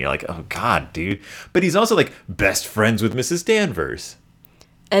 slimy. You're like, oh, God, dude. But he's also, like, best friends with Mrs. Danvers.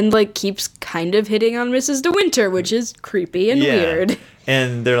 And, like, keeps kind of hitting on Mrs. De Winter, which is creepy and weird.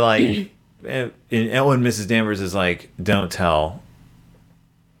 And they're like, and Mrs. Danvers is like, don't tell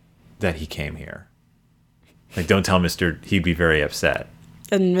that he came here. Like, don't tell he'd be very upset.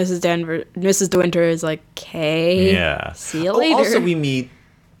 And Mrs. De Winter is like, okay. Yeah. See you later. Also, we meet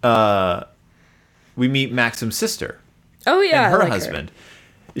Maxim's sister. Oh, yeah. And her husband.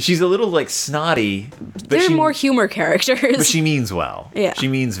 She's a little, like, snotty. But they're more humor characters. But she means well. Yeah. She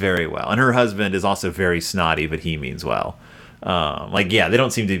means very well. And her husband is also very snotty, but he means well. They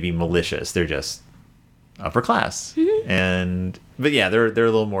don't seem to be malicious. They're just upper class. But yeah, they're a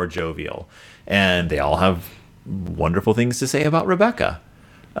little more jovial. And they all have wonderful things to say about Rebecca.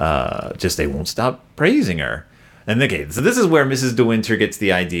 Just they won't stop praising her. And okay, so this is where Mrs. De Winter gets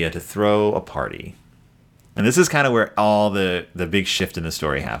the idea to throw a party. And this is kind of where all the big shift in the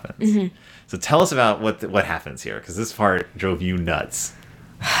story happens. So tell us about what happens here, because this part drove you nuts.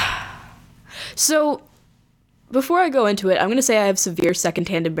 So before I go into it, I'm going to say I have severe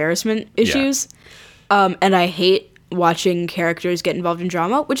secondhand embarrassment issues. Yeah. And I hate watching characters get involved in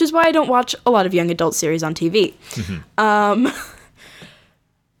drama, which is why I don't watch a lot of young adult series on TV.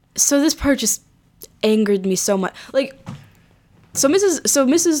 So this part just angered me so much. Like, so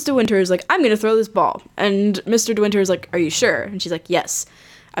Mrs. De Winter is like, I'm going to throw this ball. And Mr. De Winter is like, are you sure? And she's like, yes.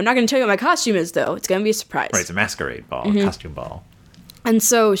 I'm not going to tell you what my costume is, though. It's going to be a surprise. Right, it's a masquerade ball, a costume ball. And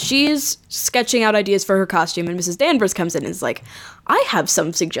so she's sketching out ideas for her costume, and Mrs. Danvers comes in and is like, I have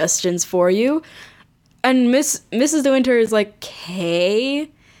some suggestions for you. And Mrs. De Winter is like, okay.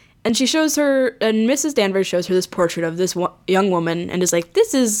 And she shows her, and Mrs. Danvers shows her this portrait of this young woman and is like,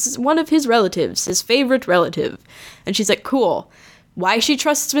 this is one of his relatives, his favorite relative. And she's like, cool. Why she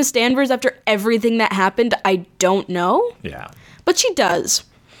trusts Miss Danvers after everything that happened, I don't know. Yeah. But she does.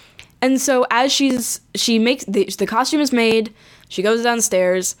 And so as she makes, the costume is made, she goes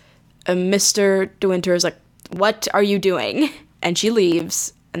downstairs, and Mr. De Winter is like, what are you doing? And she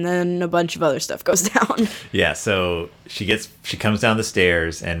leaves. And then a bunch of other stuff goes down. Yeah, so she comes down the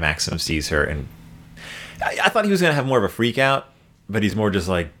stairs, and Maxim sees her, and I thought he was gonna have more of a freak out, but he's more just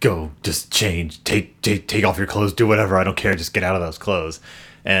like, go, just change, take off your clothes, do whatever, I don't care, just get out of those clothes.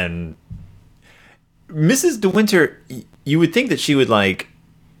 And Mrs. De Winter, you would think that she would like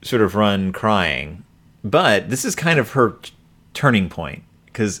sort of run crying, but this is kind of her turning point,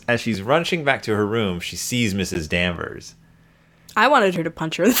 because as she's rushing back to her room, she sees Mrs. Danvers. I wanted her to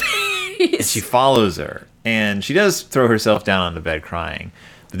punch her in the face. And she follows her. And she does throw herself down on the bed crying.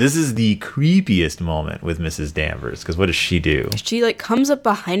 But this is the creepiest moment with Mrs. Danvers. Because what does she do? She, like, comes up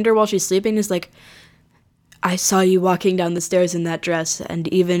behind her while she's sleeping and is like, I saw you walking down the stairs in that dress. And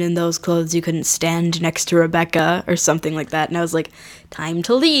even in those clothes, you couldn't stand next to Rebecca. Or something like that. And I was like, time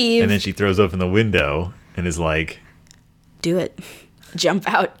to leave. And then she throws open the window and is like, do it. Jump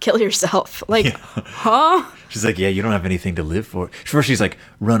out. Kill yourself. Like, yeah. Huh? She's like, yeah, you don't have anything to live for. First, she's like,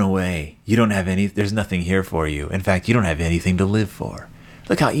 run away. You don't have there's nothing here for you. In fact, you don't have anything to live for.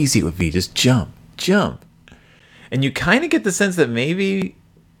 Look how easy it would be. Just jump. And you kind of get the sense that maybe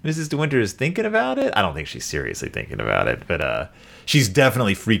Mrs. De Winter is thinking about it. I don't think she's seriously thinking about it, but she's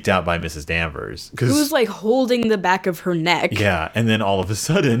definitely freaked out by Mrs. Danvers. Who was like holding the back of her neck. Yeah, and then all of a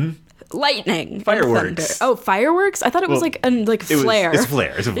sudden... lightning, fireworks. Oh, fireworks! I thought it was like a flare. It's a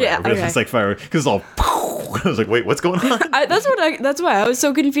flare. Yeah, but okay. It's like fireworks because it's all. I was like, wait, what's going on? That's why I was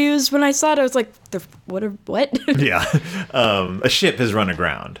so confused when I saw it. I was like, what? Yeah, a ship has run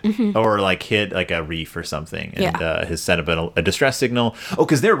aground or like hit like a reef or something, and has sent a distress signal. Oh,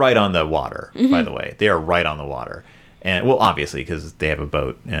 because they're right on the water. By the way, they are right on the water, and well, obviously because they have a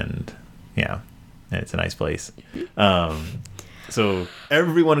boat, and it's a nice place. So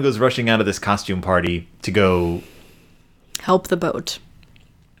everyone goes rushing out of this costume party to go help the boat.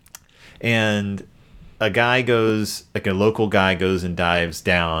 And a local guy goes and dives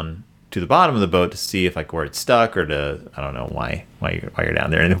down to the bottom of the boat to see if like where it's stuck or I don't know why you're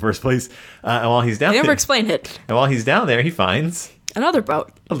down there in the first place. And while he's down there, they never explain it. And while he's down there, he finds another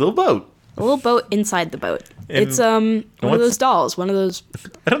boat. A little boat inside the boat. And it's one of those dolls. One of those.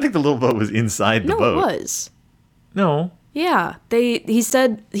 I don't think the little boat was inside the boat. No, it was. No. Yeah, he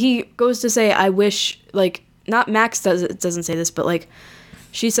said, he goes to say, I wish, like, not Max doesn't say this, but like,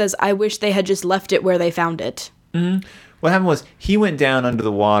 she says, I wish they had just left it where they found it. Mm-hmm. What happened was he went down under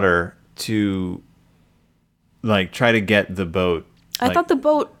the water to like try to get the boat. I thought the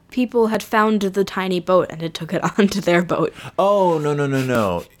boat people had found the tiny boat and had took it onto their boat. Oh,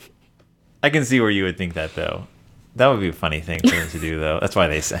 no. I can see where you would think that though. That would be a funny thing for them to do though. That's why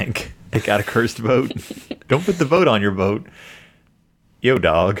they sank. They got a cursed boat. Don't put the boat on your boat. Yo,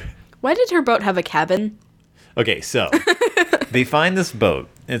 dog. Why did her boat have a cabin? Okay, so they find this boat.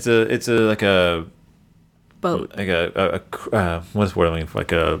 It's a like a boat. Like a what's the word I'm looking for?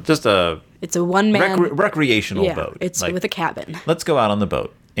 Like a it's a one-man recreational boat. It's like, with a cabin. Let's go out on the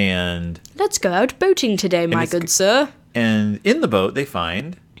boat and let's go out boating today, my good sir. And in the boat they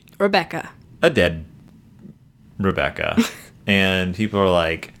find Rebecca. A dead Rebecca. And people are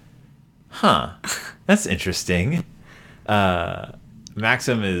like, huh, that's interesting.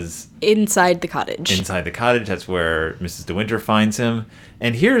 Maxim is inside the cottage. That's where Mrs. De Winter finds him.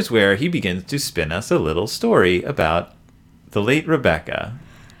 And here's where he begins to spin us a little story about the late Rebecca.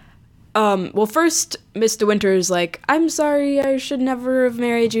 Well, first, Miss De Winter is like, I'm sorry, I should never have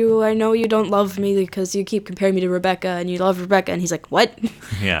married you. I know you don't love me because you keep comparing me to Rebecca and you love Rebecca. And he's like, what?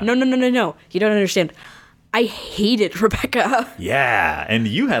 Yeah. No. You don't understand. I hated Rebecca. Yeah, and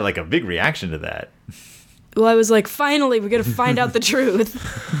you had like a big reaction to that. Well, I was like, finally, we're going to find out the truth.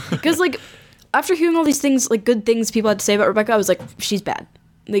 Because, like, after hearing all these things, like, good things people had to say about Rebecca, I was like, she's bad.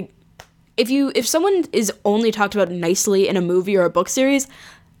 Like, if someone is only talked about nicely in a movie or a book series,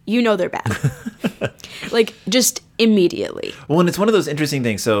 you know they're bad. Like, just immediately. Well, and it's one of those interesting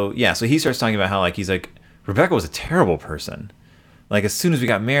things. So he starts talking about how, like, he's like, Rebecca was a terrible person. Like, as soon as we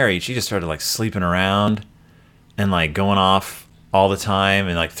got married, she just started, like, sleeping around and, like, going off all the time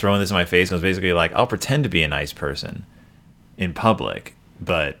and, like, throwing this in my face. And it was basically like, I'll pretend to be a nice person in public,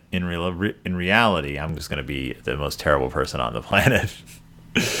 but in reality, I'm just going to be the most terrible person on the planet.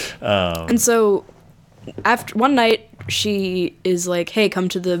 And so, after one night, she is like, hey,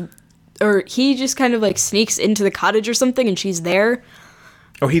 or he just kind of, like, sneaks into the cottage or something, and she's there.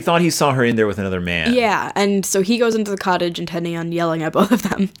 Oh, he thought he saw her in there with another man. Yeah, and so he goes into the cottage intending on yelling at both of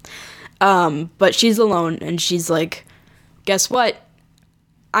them. But she's alone, and she's like, guess what?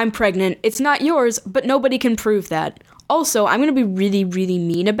 I'm pregnant. It's not yours, but nobody can prove that. Also, I'm going to be really, really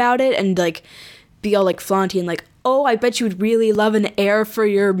mean about it and, like, be all, like, flaunty and, like, oh, I bet you'd really love an heir for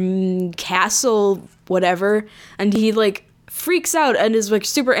your castle, whatever. And he, like, freaks out and is, like,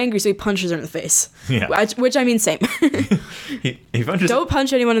 super angry, so he punches her in the face. Yeah. Which I mean, same. he punches... Don't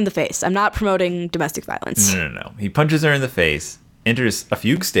punch anyone in the face. I'm not promoting domestic violence. No. He punches her in the face, enters a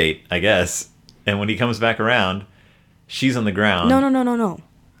fugue state, I guess, and when he comes back around, she's on the ground. No.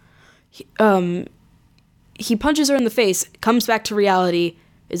 He punches her in the face, comes back to reality,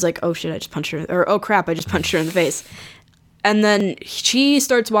 is like, oh shit, I just punched her, or oh crap, I just punched her in the face. And then she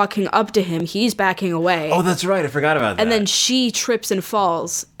starts walking up to him, he's backing away. Oh, that's right, I forgot about that. And then she trips and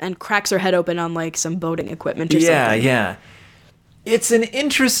falls and cracks her head open on like some boating equipment or something. Yeah. It's an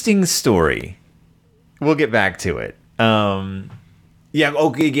interesting story. We'll get back to it. And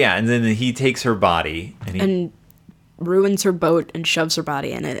then he takes her body and ruins her boat and shoves her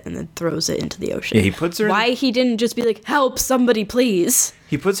body in it and then throws it into the ocean. Yeah, he puts her he didn't just be like, help, somebody please.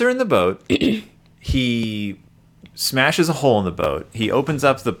 He puts her in the boat. He smashes a hole in the boat. He opens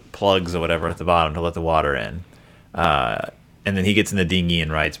up the plugs or whatever at the bottom to let the water in. And then he gets in the dinghy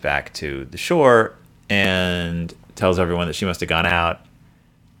and rides back to the shore and tells everyone that she must have gone out,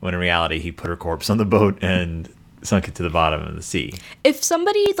 when in reality he put her corpse on the boat and sunk it to the bottom of the sea. If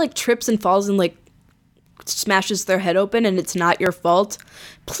somebody like trips and falls and like smashes their head open and it's not your fault,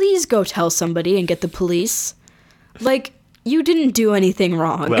 please go tell somebody and get the police. Like, you didn't do anything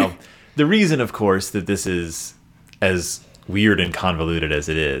wrong. Well, the reason, of course, that this is as weird and convoluted as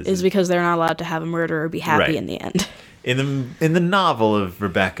it is because they're not allowed to have a murderer be happy in the end. In the novel of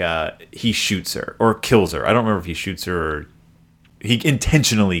Rebecca, he shoots her or kills her. I don't remember if he shoots her or he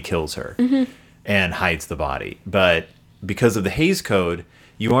intentionally kills her and hides the body. But because of the Hays Code,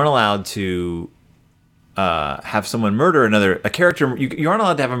 you aren't allowed to have someone murder a character. You aren't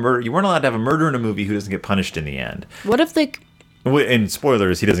allowed to have a murder. You weren't allowed to have a murder in a movie who doesn't get punished in the end. What if and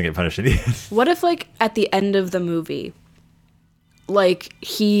spoilers, he doesn't get punished in the end. What if like at the end of the movie, like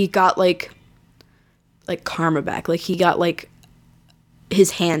he got like karma back, like he got like his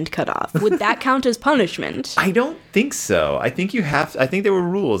hand cut off? Would that count as punishment? I don't think so. I think there were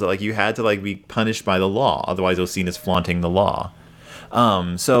rules that like you had to like be punished by the law, otherwise it was seen as flaunting the law.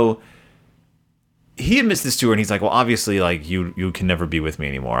 So he admits this to her, and he's like, well, obviously, like, you can never be with me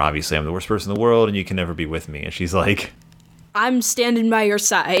anymore. Obviously, I'm the worst person in the world, and you can never be with me. And she's like, I'm standing by your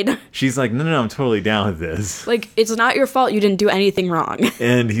side. She's like, no, I'm totally down with this. Like, it's not your fault. You didn't do anything wrong.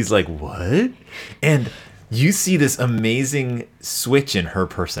 And he's like, what? And you see this amazing switch in her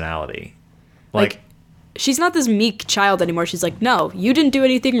personality. Like she's not this meek child anymore. She's like, no, you didn't do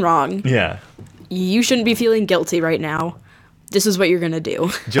anything wrong. Yeah. You shouldn't be feeling guilty right now. This is what you're going to do.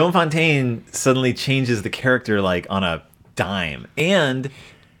 Joan Fontaine suddenly changes the character like on a dime. And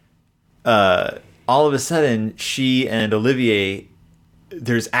all of a sudden, she and Olivier,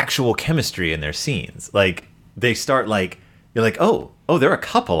 there's actual chemistry in their scenes. Like, they start like, you're like, oh, they're a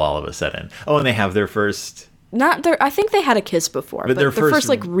couple all of a sudden. Oh, and they have their first... I think they had a kiss before, but their first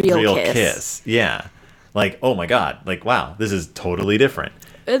like real kiss. Yeah. Like, oh my God. Like, wow, this is totally different.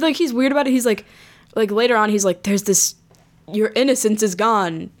 Like, he's weird about it. He's like later on, he's like, there's this... Your innocence is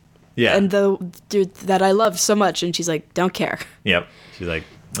gone. Yeah. And the dude that I love so much. And she's like, don't care. Yep. She's like,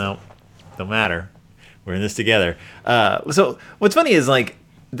 no, don't matter. We're in this together. So what's funny is like,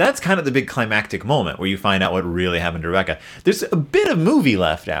 that's kind of the big climactic moment where you find out what really happened to Rebecca. There's a bit of movie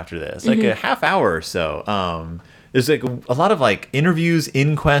left after this, like a half hour or so. There's like a lot of like interviews,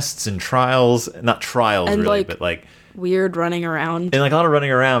 inquests, and trials. Not trials and really, but like weird running around. And like a lot of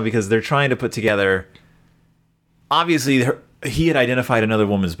running around because they're trying to put together... Obviously, he had identified another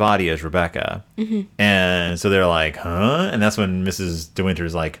woman's body as Rebecca. And so they're like, huh? And that's when Mrs. De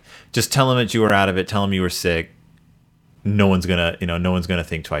Winter's like, just tell him that you were out of it. Tell him you were sick. No one's gonna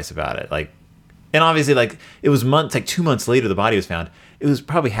think twice about it. Like, and obviously, like, it was 2 months later the body was found. It was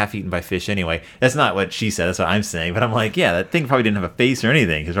probably half eaten by fish anyway. That's not what she said. That's what I'm saying. But I'm like, yeah, that thing probably didn't have a face or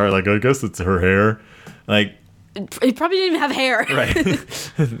anything. Because probably like, I guess it's her hair. Like, it probably didn't even have hair.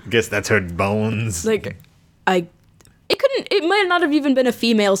 Right. Guess that's her bones. Like, it might not have even been a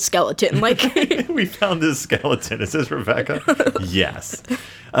female skeleton. Like, we found this skeleton. Is this Rebecca? Yes.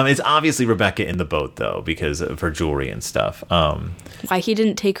 It's obviously Rebecca in the boat, though, because of her jewelry and stuff. Why he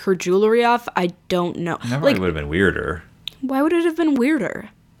didn't take her jewelry off, I don't know. That probably would have been weirder. Why would it have been weirder?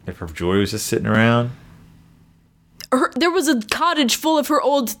 If her jewelry was just sitting around? There was a cottage full of her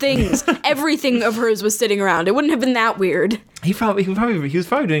old things. Everything of hers was sitting around. It wouldn't have been that weird. He was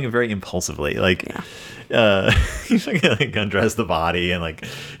probably doing it very impulsively. Like, he's like gonna like undress the body and like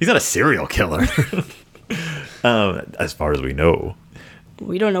he's not a serial killer. As far as we know.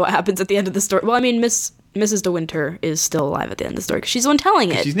 We don't know what happens at the end of the story. Well, I mean, Mrs. De Winter is still alive at the end of the story because she's the one telling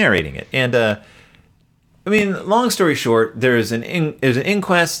it. She's narrating it, and I mean, long story short, there's an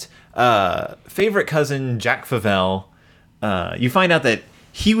inquest. Favorite cousin Jack Favell. You find out that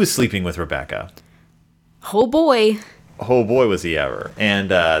he was sleeping with Rebecca. Oh boy Was he ever.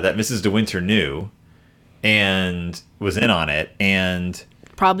 And that Mrs. De Winter knew and was in on it, and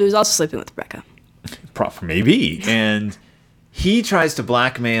probably was also sleeping with Rebecca. Maybe. And he tries to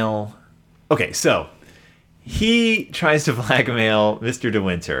blackmail. Okay, so he tries to blackmail Mr. De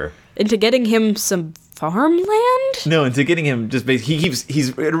Winter into getting him some farmland. No, into getting him just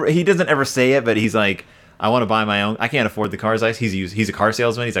he doesn't ever say it, but he's like, I want to buy my own. I can't afford the cars he's a car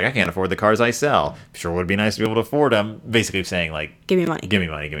salesman. He's like, I can't afford the cars I sell. Sure would be nice to be able to afford them. Basically saying like, give me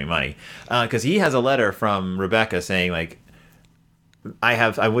money. Because he has a letter from Rebecca saying like,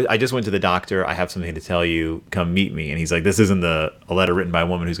 I just went to the doctor. I have something to tell you. Come meet me. And he's like, this isn't a letter written by a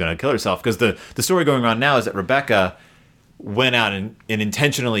woman who's going to kill herself. Because the story going around now is that Rebecca went out and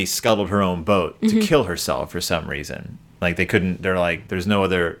intentionally scuttled her own boat to kill herself for some reason. Like they're like, there's no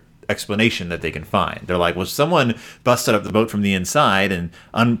other explanation that they can find. They're like, well, someone busted up the boat from the inside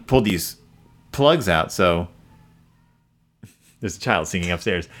and pulled these plugs out. So there's a child singing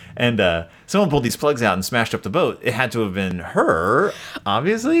upstairs. And someone pulled these plugs out and smashed up the boat. It had to have been her,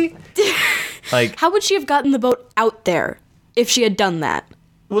 obviously. Like, how would she have gotten the boat out there if she had done that?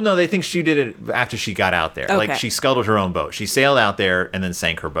 Well, no, they think she did it after she got out there. Okay. Like, she scuttled her own boat. She sailed out there and then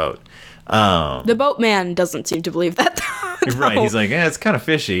sank her boat. The boatman doesn't seem to believe that, though. Right. He's like, it's kind of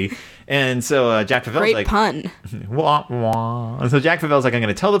fishy. And so Jack Favell's Great like... pun. Wah, wah. And so Jack Favell's like, I'm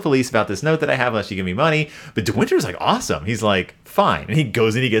going to tell the police about this note that I have unless you give me money. But De Winter's like, awesome. He's like, fine. And he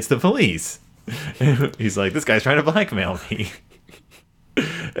goes and he gets the police. He's like, this guy's trying to blackmail me.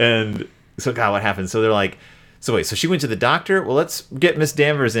 And so, God, what happens? So they're like... So wait, so she went to the doctor? Well, let's get Mrs.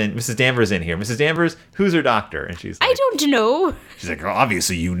 Danvers in here. Mrs. Danvers, who's her doctor? And she's like... I don't know. She's like, oh,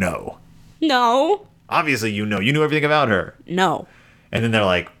 obviously you know. No. Obviously you know. You knew everything about her. No. And then they're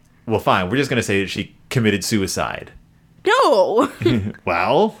like, well, fine. We're just going to say that she committed suicide. No.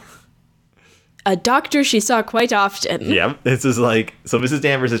 Well... A doctor she saw quite often. Yeah. This is like... So Mrs.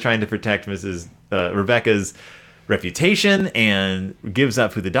 Danvers is trying to protect Rebecca's reputation and gives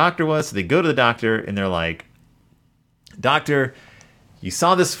up who the doctor was. So they go to the doctor and they're like... Doctor, you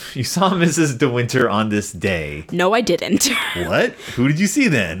saw Mrs. De Winter on this day. No, I didn't. What? Who did you see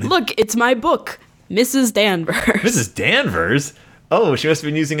then? Look, it's my book, Mrs. Danvers. Mrs. Danvers? Oh, she must have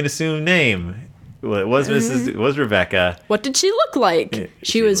been using an assumed name. Well, it was Rebecca. What did she look like?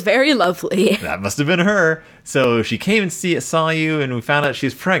 She was very lovely. That must have been her. So she came and saw you, and we found out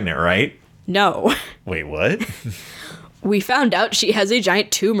she's pregnant, right? No. Wait, what? We found out she has a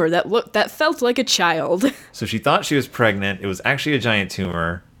giant tumor that felt like a child. So she thought she was pregnant. It was actually a giant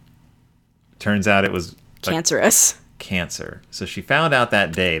tumor. Turns out it was cancerous. Cancer. So she found out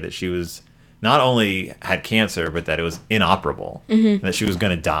that day that she was not only had cancer, but that it was inoperable. And that she was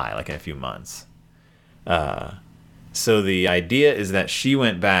going to die like in a few months. So the idea is that she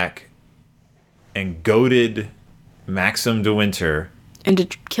went back and goaded Maxim De Winter into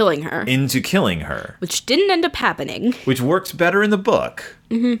killing her. Which didn't end up happening. Which works better in the book.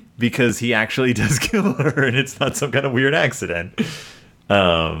 Because he actually does kill her and it's not some kind of weird accident.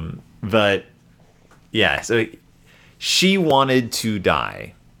 But, yeah, so she wanted to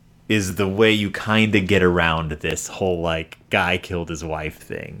die is the way you kind of get around this whole, like, guy killed his wife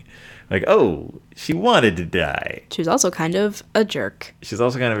thing. Like, oh, she wanted to die. She was also kind of a jerk.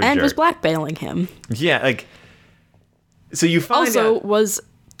 And was blackmailing him. Yeah, like... So you find also out, was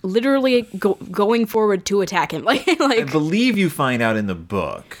literally going forward to attack him. like I believe you find out in the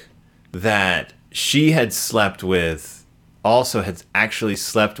book that she had actually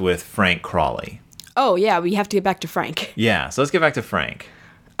slept with Frank Crawley. Oh yeah, we have to get back to Frank. Yeah, so let's get back to Frank.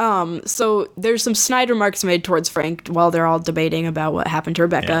 So there's some snide remarks made towards Frank while they're all debating about what happened to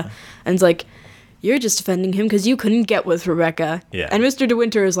Rebecca, and it's like, you're just defending him because you couldn't get with Rebecca. Yeah. And Mr. De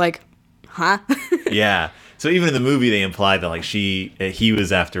Winter is like, huh? Yeah. So even in the movie, they implied that like he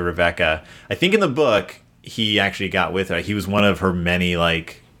was after Rebecca. I think in the book, he actually got with her. He was one of her many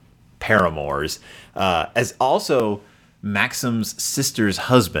like paramours, as also Maxim's sister's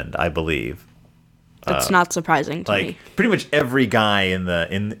husband, I believe. That's not surprising to me. Pretty much every guy in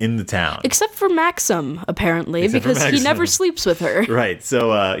the town, except for Maxim, apparently, because he never sleeps with her. Right.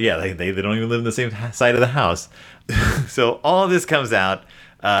 So they don't even live in the same side of the house. So all of this comes out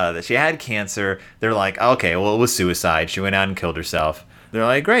that she had cancer. They're like, okay, well, it was suicide. She went out and killed herself. They're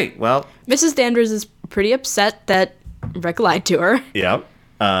like, great, well. Mrs. Danvers is pretty upset that Rick lied to her. Yep.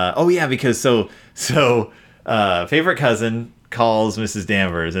 Because favorite cousin calls Mrs.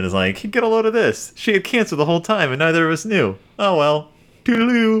 Danvers and is like, get a load of this. She had cancer the whole time and neither of us knew. Oh, well.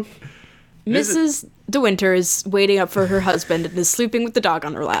 Toodaloo. Mrs. De Winter is waiting up for her husband and is sleeping with the dog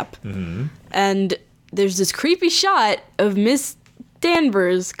on her lap. Mm-hmm. And there's this creepy shot of Miss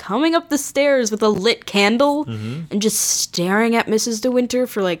Danvers coming up the stairs with a lit candle and just staring at Mrs. De Winter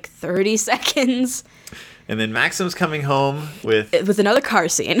for like 30 seconds. And then Maxim's coming home with another car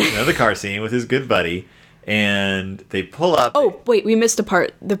scene. Another car scene with his good buddy. And they pull up. Oh, wait, we missed a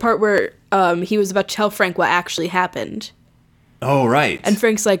part. The part where he was about to tell Frank what actually happened. Oh, right. And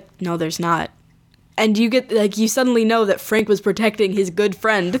Frank's like, no, there's not. And you suddenly know that Frank was protecting his good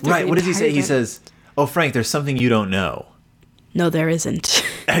friend. Right, what does he say? He says, oh, Frank, there's something you don't know. No, there isn't.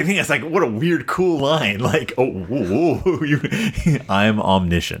 I think that's like, what a weird, cool line. Like, I'm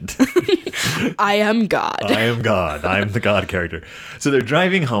omniscient. I am God. I am God. I am the God character. So they're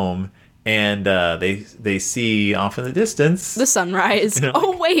driving home, and they see off in the distance the sunrise.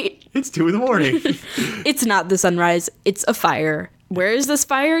 Oh, wait. It's 2 a.m. It's not the sunrise. It's a fire. Where is this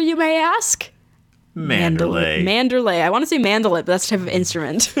fire, you may ask? Mandalay. Mandalay. I want to say mandolin, but that's a type of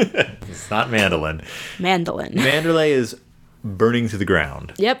instrument. It's not mandolin. Mandolin. Mandalay is burning to the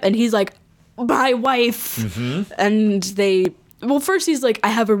ground. Yep, and he's like, my wife. Mm-hmm. And first he's like, I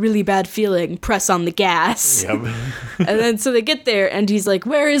have a really bad feeling. Press on the gas. Yep. And then so they get there, and he's like,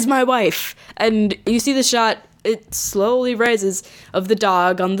 where is my wife? And you see the shot, it slowly rises, of the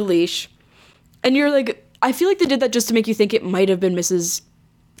dog on the leash. And you're like, I feel like they did that just to make you think it might have been Mrs.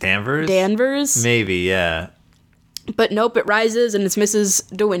 Danvers? Maybe, yeah. But nope, it rises, and it's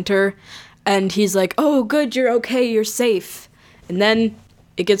Mrs. De Winter. And he's like, oh, good, you're okay, you're safe. And then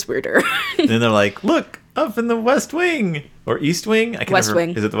it gets weirder. Then they're like, look, up in the West Wing. Or East Wing? West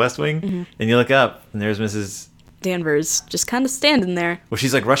Wing. Is it the West Wing? Mm-hmm. And you look up, and there's Mrs. Danvers just kind of standing there. Well,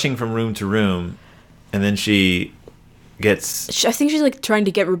 she's like rushing from room to room. And then she gets... I think she's like trying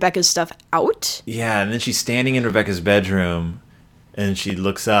to get Rebecca's stuff out. Yeah, and then she's standing in Rebecca's bedroom. And she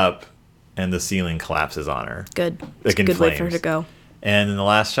looks up, and the ceiling collapses on her. Good. It's a good way for her to go. And then the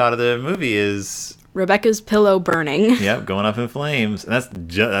last shot of the movie is... Rebecca's pillow burning. Yep, going up in flames. And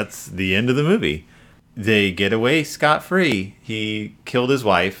that's the end of the movie. They get away scot-free. He killed his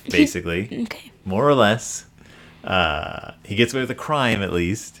wife, basically. Okay. More or less. He gets away with a crime, at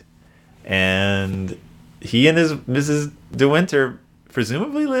least. And he and his Mrs. De Winter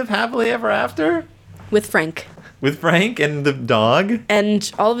presumably live happily ever after? With Frank. With Frank and the dog.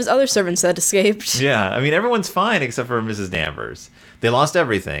 And all of his other servants that escaped. Yeah, I mean, everyone's fine except for Mrs. Danvers. They lost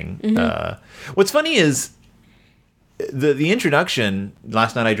everything. Mm-hmm. What's funny is the introduction,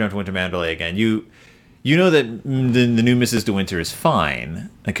 Last Night I Dreamt of Winter Mandalay again, you know that the new Mrs. De Winter is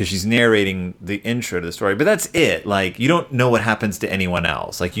fine because she's narrating the intro to the story, but that's it. Like, you don't know what happens to anyone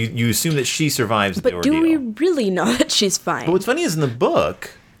else. Like, you assume that she survives the ordeal. But do we really know that she's fine? But what's funny is in the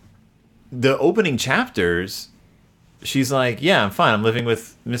book, the opening chapters... She's like, yeah, I'm fine. I'm living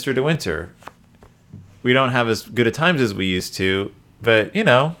with Mr. De Winter. We don't have as good a times as we used to, but, you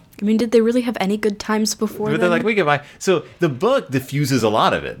know. I mean, did they really have any good times before But they're like, we get by. So the book diffuses a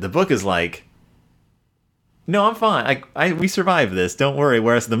lot of it. The book is like, no, I'm fine. We survived this. Don't worry.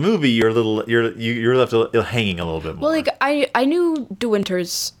 Whereas the movie, you're left hanging a little bit more. Well, like, I knew De Winter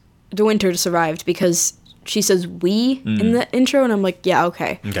survived because she says we in the intro, and I'm like, yeah,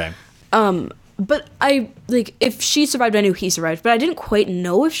 okay. Okay. But if she survived, I knew he survived. But I didn't quite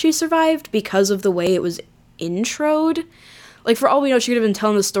know if she survived because of the way it was introed. Like, for all we know, she could have been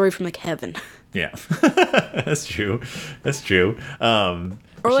telling the story from, like, heaven. Yeah. That's true. Or,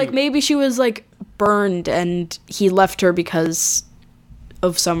 maybe she was, like, burned and he left her because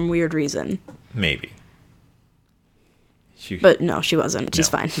of some weird reason. Maybe. But no, she wasn't. She's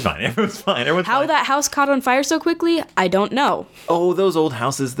fine. She's fine. Everyone's fine. How that house caught on fire so quickly, I don't know. Oh, those old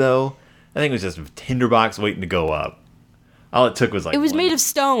houses, though. I think it was just a tinderbox waiting to go up. All it took was it was made of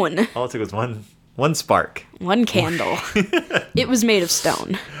stone. All it took was one spark. One candle. It was made of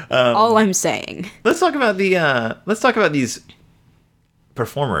stone. All I'm saying. Let's talk about these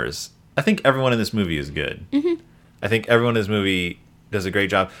performers. I think everyone in this movie is good. Mm-hmm. I think everyone in this movie does a great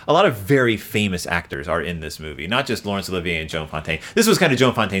job. A lot of very famous actors are in this movie, not just Laurence Olivier and Joan Fontaine. This was kind of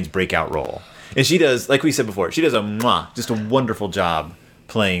Joan Fontaine's breakout role. And she does, like we said before, she does just a wonderful job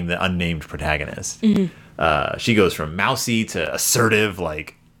playing the unnamed protagonist. Mm-hmm. She goes from mousy to assertive,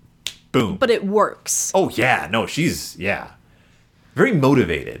 like, boom. But it works. Oh, yeah. No, she's very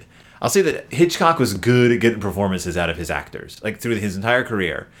motivated. I'll say that Hitchcock was good at getting performances out of his actors. Like, through his entire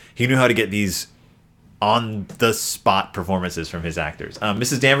career, he knew how to get these on-the-spot performances from his actors.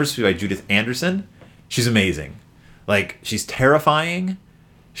 Mrs. Danvers, played by Judith Anderson, she's amazing. Like, she's terrifying.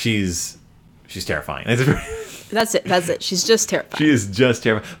 She's terrifying. That's it. She's just terrifying. She is just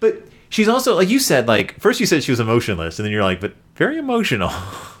terrifying. But she's also, like you said, like, first you said she was emotionless, and then you're like, but very emotional.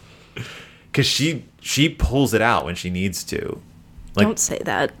 Because she pulls it out when she needs to. Like, don't say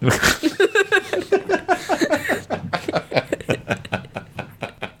that.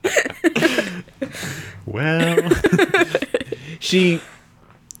 Well,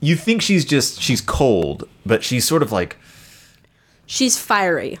 you think she's cold, but she's sort of like, she's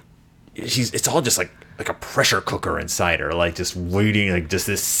fiery. It's all just like a pressure cooker inside her, like just waiting, like just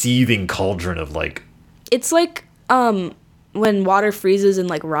this seething cauldron of like. It's like when water freezes in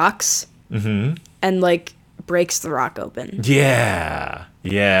like rocks, and like breaks the rock open. Yeah.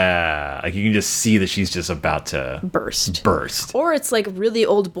 Like you can just see that she's just about to burst. Or it's like really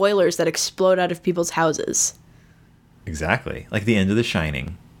old boilers that explode out of people's houses. Exactly. Like the end of The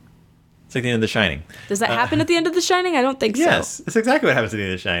Shining. It's like the end of The Shining. Does that happen at the end of The Shining? I don't think so. Yes, it's exactly what happens at the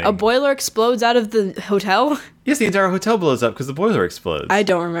end of The Shining. A boiler explodes out of the hotel? Yes, the entire hotel blows up because the boiler explodes. I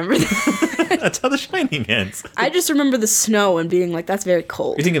don't remember that. That's how The Shining ends. I just remember the snow and being like, that's very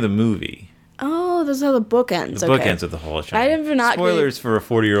cold. You're thinking of the movie. Oh, that's how the book ends. The book ends with the whole Shining. I have not. Spoilers for a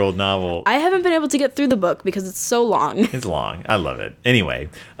 40-year-old novel. I haven't been able to get through the book because it's so long. It's long. I love it. Anyway,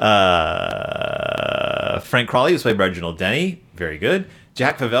 Frank Crawley was played by Reginald Denny. Very good.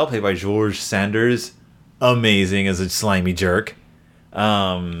 Jack Pavel, played by George Sanders. Amazing as a slimy jerk.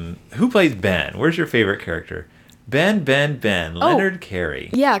 Who plays Ben? Where's your favorite character? Ben. Leonard Carey.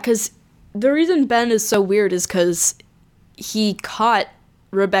 Yeah, because the reason Ben is so weird is because he caught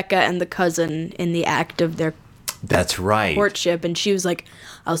Rebecca and the cousin in the act of their courtship, and she was like,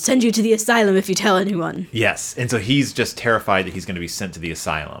 I'll send you to the asylum if you tell anyone. Yes, and so he's just terrified that he's going to be sent to the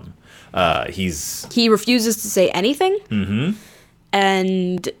asylum. He refuses to say anything,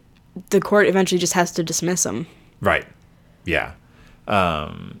 and the court eventually just has to dismiss him. Right, yeah.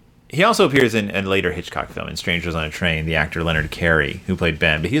 He also appears in a later Hitchcock film, in Strangers on a Train, the actor Leonard Carey, who played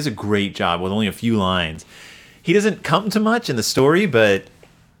Ben, but he does a great job with only a few lines. He doesn't come to much in the story, but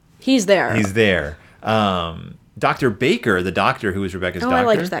he's there. Dr. Baker, the doctor who was Rebecca's doctor. I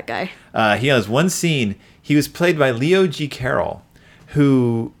liked that guy. He has one scene. He was played by Leo G. Carroll,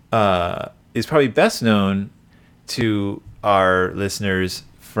 who is probably best known to our listeners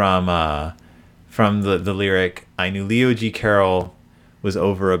from the lyric, I knew Leo G. Carroll was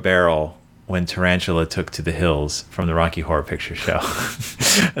over a barrel when Tarantula took to the hills, from the Rocky Horror Picture Show.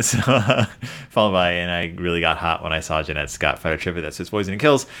 Followed by, and I really got hot when I saw Jeanette Scott fight a trivia that says Poison and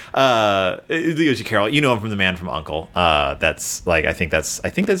Kills. Leo G. Carroll, you know him from The Man from U.N.C.L.E. That's like, I think that's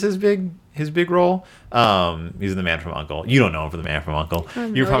his big role. He's in The Man from U.N.C.L.E. You don't know him from The Man from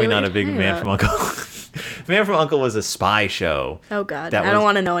U.N.C.L.E. You're probably not a big Man from U.N.C.L.E. The Man from U.N.C.L.E. was a spy show. Oh God, I don't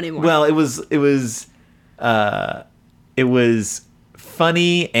want to know anymore. Well, it was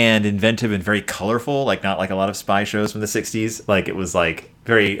funny and inventive and very colorful, like not like a lot of spy shows from the 60s. Like it was like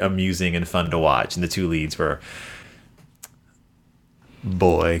very amusing and fun to watch, and the two leads were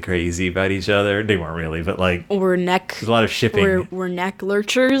boy crazy about each other. They weren't really, but like there's a lot of shipping. We're neck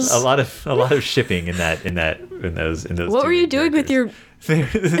lurchers. A lot of shipping in those. What were you doing with your?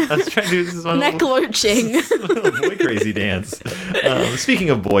 I was trying to do this neck lurching. Boy crazy dance. Speaking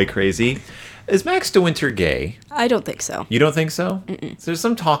of boy crazy. Is Max de Winter gay? I don't think so. You don't think so? Mm-mm. So there's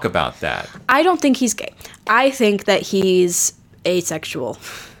some talk about that. I don't think he's gay. I think that he's asexual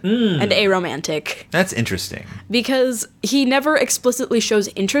and aromantic. That's interesting. Because he never explicitly shows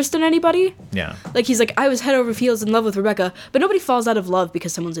interest in anybody. Yeah. Like, he's like, I was head over heels in love with Rebecca, but nobody falls out of love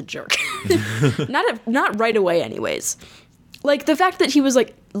because someone's a jerk. Not right away, anyways. Like, the fact that he was,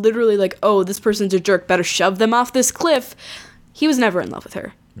 like, literally like, oh, this person's a jerk, better shove them off this cliff. He was never in love with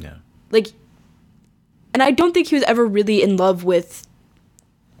her. Yeah. Like, and I don't think he was ever really in love with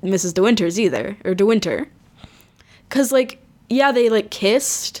Mrs. De Winters either, or De Winter. Because, like, yeah, they, like,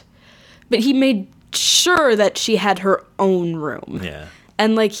 kissed, but he made sure that she had her own room. Yeah.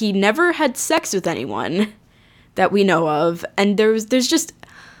 And, like, he never had sex with anyone that we know of. And there's just,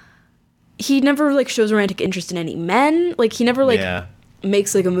 he never, like, shows romantic interest in any men. Like, he never, like,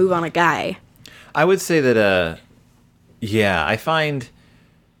 makes, like, a move on a guy. I would say that,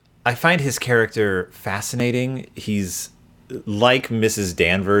 I find his character fascinating. He's like Mrs.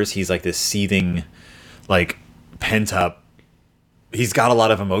 Danvers. He's like this seething, like pent up. He's got a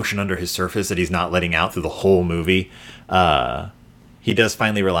lot of emotion under his surface that he's not letting out through the whole movie. He does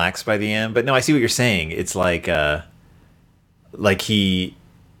finally relax by the end. But no, I see what you're saying. It's like he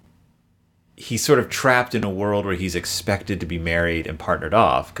he's sort of trapped in a world where he's expected to be married and partnered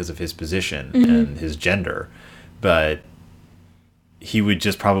off because of his position and his gender, but he would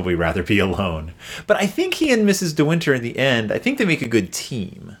just probably rather be alone. But I think he and Mrs. De Winter in the end, I think they make a good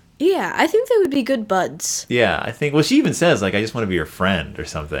team. Yeah, I think they would be good buds. Yeah, I think, well, she even says, like, I just want to be your friend or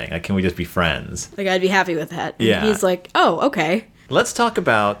something. Like, can we just be friends? Like, I'd be happy with that. And yeah. he's like, oh, okay. Let's talk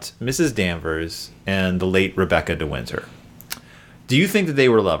about Mrs. Danvers and the late Rebecca De Winter. Do you think that they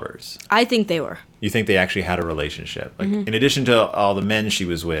were lovers? I think they were. You think they actually had a relationship? Like, in addition to all the men she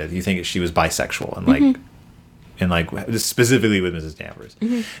was with, you think she was bisexual and like specifically with Mrs. Danvers.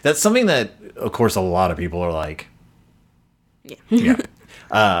 That's something that, of course, a lot of people are like, yeah.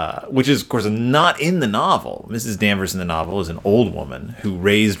 Which is, of course, not in the novel. Mrs. Danvers in the novel is an old woman who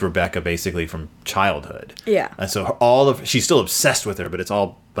raised Rebecca basically from childhood. Yeah. And so she's still obsessed with her, but it's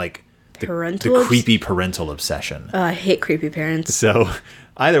all like the creepy parental obsession. I hate creepy parents. So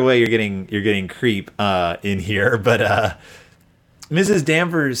either way, you're getting creep in here. But Mrs.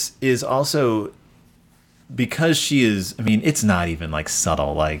 Danvers is also, because she is, I mean, it's not even like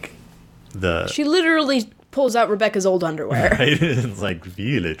subtle, like she literally pulls out Rebecca's old underwear. Right? It's like,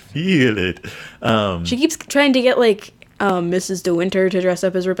 feel it. She keeps trying to get like Mrs. De Winter to dress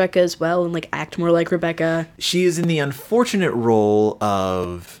up as Rebecca as well and like act more like Rebecca. She is in the unfortunate role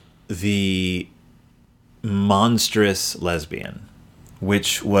of the monstrous lesbian,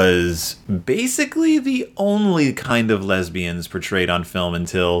 which was basically the only kind of lesbians portrayed on film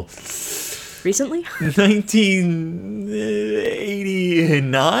until recently?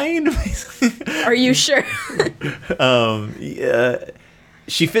 1989? Are you sure? Yeah.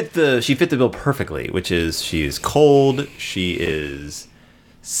 She fit the bill perfectly, which is she is cold, she is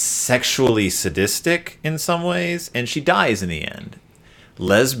sexually sadistic in some ways, and she dies in the end.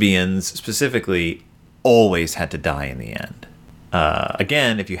 Lesbians specifically always had to die in the end.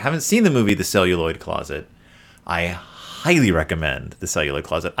 Again, if you haven't seen the movie The Celluloid Closet, I highly recommend The Celluloid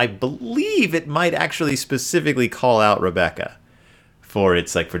Closet. I believe it might actually specifically call out Rebecca for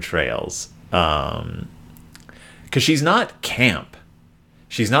its like portrayals, because she's not camp,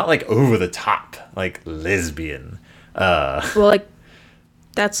 she's not like over the top like lesbian. Well, like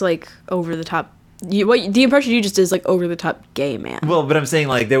that's like over the top. The impression you just did is like over the top gay man. Well, but I'm saying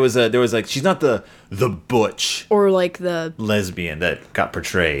like there was like she's not the butch or like the lesbian that got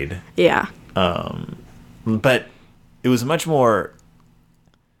portrayed. Yeah. But it was much more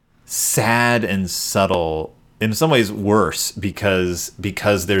sad and subtle, in some ways worse, because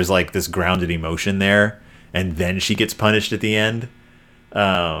there's like this grounded emotion there, and then she gets punished at the end.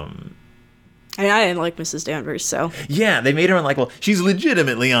 I mean, I didn't like Mrs. Danvers, so yeah, they made her unlikable. She's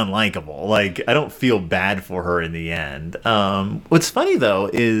legitimately unlikable. Like, I don't feel bad for her in the end. What's funny though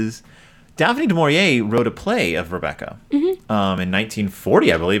is Daphne du Maurier wrote a play of Rebecca in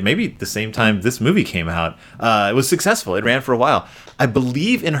 1940, I believe, maybe the same time this movie came out. It was successful. It ran for a while. I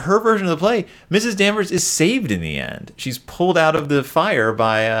believe in her version of the play, Mrs. Danvers is saved in the end. She's pulled out of the fire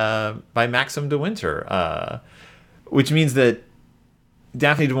by Maxim de Winter, which means that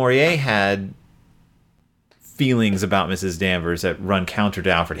Daphne du Maurier had feelings about Mrs. Danvers that run counter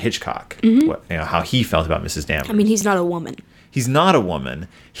to Alfred Hitchcock, how he felt about Mrs. Danvers. I mean, he's not a woman. He's not a woman.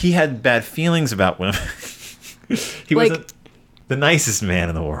 He had bad feelings about women. He wasn't the nicest man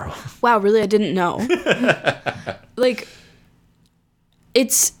in the world. Wow, really? I didn't know. Like,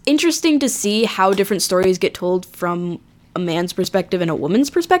 it's interesting to see how different stories get told from a man's perspective and a woman's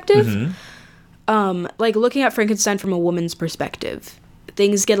perspective. Like, looking at Frankenstein from a woman's perspective,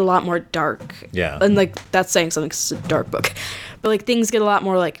 things get a lot more dark. Yeah. And, like, that's saying something 'cause it's a dark book. But, like, things get a lot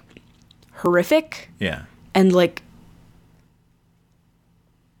more, like, horrific. Yeah. And, like,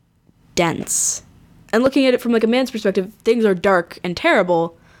 dense. And looking at it from like a man's perspective, things are dark and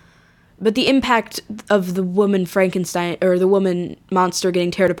terrible, but the impact of the woman Frankenstein or the woman monster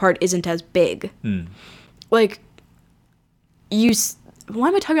getting torn apart isn't as big. Like, why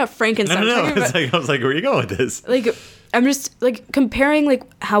am I talking about Frankenstein? I don't know. I was like, where are you going with this? Like, I'm just like comparing like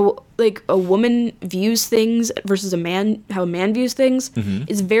how like a woman views things versus how a man views things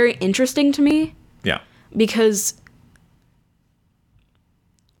is very interesting to me. Yeah. Because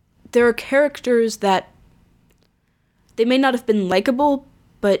there are characters that they may not have been likable,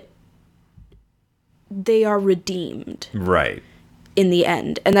 but they are redeemed. Right. In the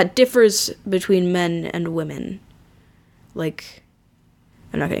end. And that differs between men and women. Like,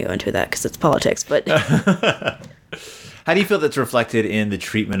 I'm not going to go into that because it's politics, but... How do you feel that's reflected in the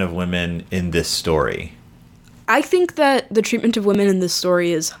treatment of women in this story? I think that the treatment of women in this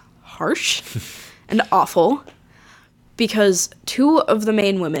story is harsh and awful. Because 2 of the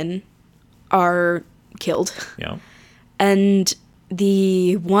main women are killed. Yeah. And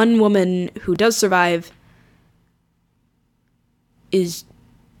the one woman who does survive is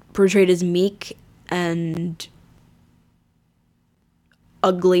portrayed as meek and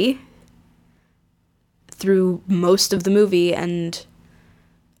ugly through most of the movie,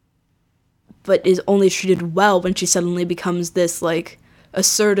 but is only treated well when she suddenly becomes this like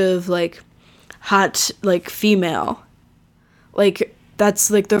assertive, like hot, like female. Like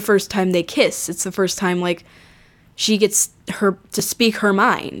that's like the first time they kiss. It's the first time like she gets her to speak her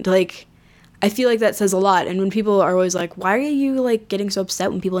mind. Like I feel like that says a lot. And when people are always like, why are you like getting so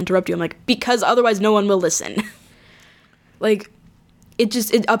upset when people interrupt you? I'm like, because otherwise no one will listen. Like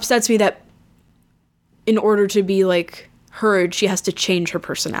it upsets me that in order to be like heard, she has to change her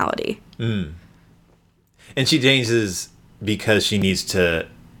personality. And she changes because she needs to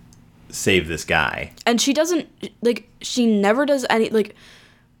save this guy. And she doesn't, like, she never does any, like,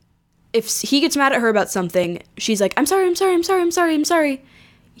 if he gets mad at her about something, she's like, I'm sorry.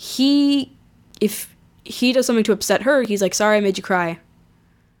 If he does something to upset her, he's like, sorry, I made you cry.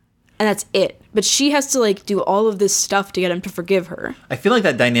 And that's it. But she has to, like, do all of this stuff to get him to forgive her. I feel like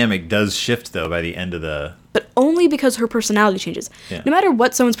that dynamic does shift, though, by the end of the... But only because her personality changes. Yeah. No matter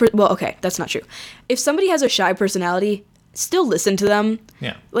what someone's... well, okay, that's not true. If somebody has a shy personality, still listen to them.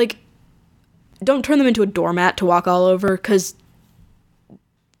 Yeah. Like, don't turn them into a doormat to walk all over, because,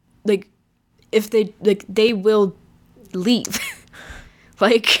 like, if they... like, they will leave.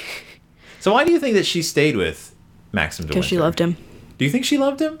 Like... So why do you think that she stayed with Maxim de Winter? Because she loved him. Do you think she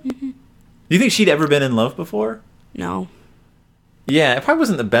loved him? Mm-hmm. Do you think she'd ever been in love before? No. Yeah, it probably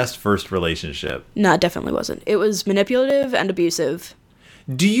wasn't the best first relationship. No, it definitely wasn't. It was manipulative and abusive.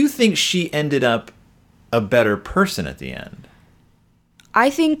 Do you think she ended up a better person at the end? I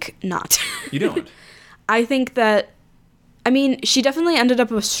think not. You don't? I think that... I mean, she definitely ended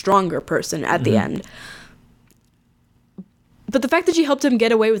up a stronger person at the end. But the fact that she helped him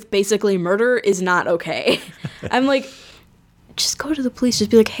get away with basically murder is not okay. I'm like... just go to the police. Just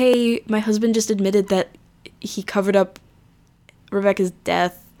be like, hey, my husband just admitted that he covered up Rebecca's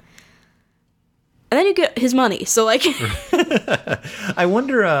death. And then you get his money. So, like... I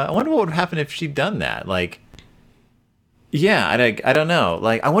wonder what would happen if she'd done that. Like, yeah, I don't know.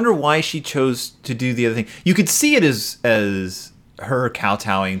 Like, I wonder why she chose to do the other thing. You could see it as her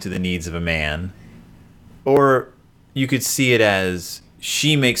kowtowing to the needs of a man. Or you could see it as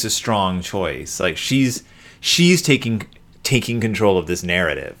she makes a strong choice. Like, she's taking control of this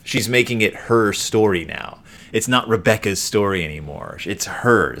narrative. She's making it her story now. It's not Rebecca's story anymore. It's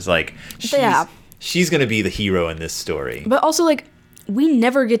hers. Like, she's going to be the hero in this story. But also, like, we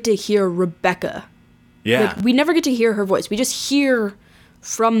never get to hear Rebecca. Yeah. Like, we never get to hear her voice. We just hear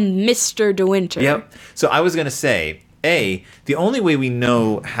from Mr. De Winter. Yep. So I was going to say, the only way we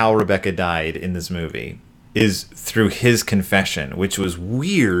know how Rebecca died in this movie is through his confession, which was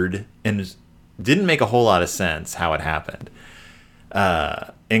weird and didn't make a whole lot of sense how it happened.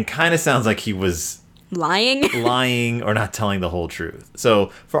 And kind of sounds like he was lying or not telling the whole truth. So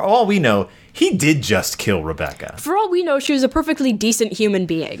for all we know, he did just kill Rebecca. For all we know, she was a perfectly decent human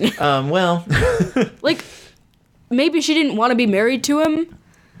being. Well, like, maybe she didn't want to be married to him.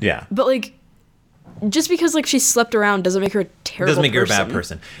 Yeah. But, like, just because, like, she slept around doesn't make her a terrible person. Doesn't make her a bad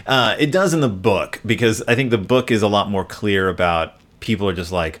person. It does in the book, because I think the book is a lot more clear about people are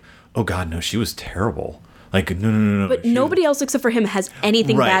just like, oh God, no, she was terrible. Like, no. But nobody else except for him has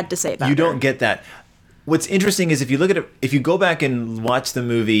anything bad to say about her. You don't get that. What's interesting is if you go back and watch the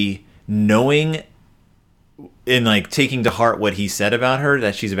movie knowing and like taking to heart what he said about her,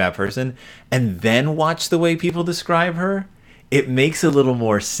 that she's a bad person, and then watch the way people describe her, it makes a little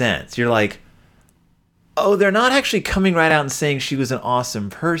more sense. You're like, oh, they're not actually coming right out and saying she was an awesome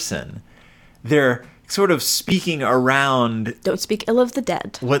person. They're sort of speaking around... Don't speak ill of the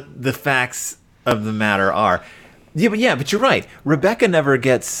dead. ...what the facts of the matter are. Yeah, but you're right. Rebecca never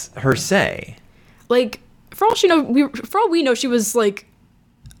gets her say. Like, for all we know, she was, like,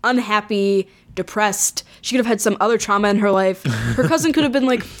 unhappy, depressed. She could have had some other trauma in her life. Her cousin could have been,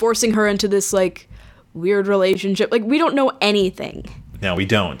 like, forcing her into this, like, weird relationship. Like, we don't know anything. No, we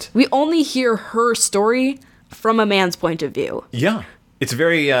don't. We only hear her story from a man's point of view. Yeah. It's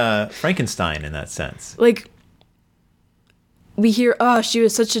very Frankenstein in that sense. Like, we hear, oh, she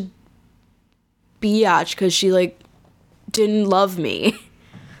was such a biatch because she, like, didn't love me.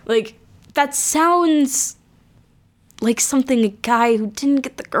 Like, that sounds like something a guy who didn't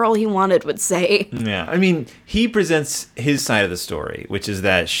get the girl he wanted would say. Yeah, I mean, he presents his side of the story, which is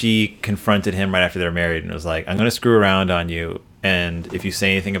that she confronted him right after they're married and was like, I'm going to screw around on you, and if you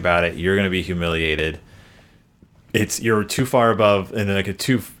say anything about it, you're going to be humiliated. you're too far above and like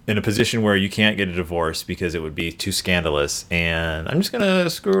in a position where you can't get a divorce because it would be too scandalous, and I'm just gonna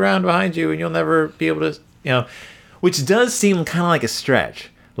screw around behind you and you'll never be able to, which does seem kind of like a stretch.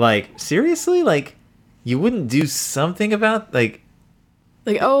 Like, seriously, like you wouldn't do something about like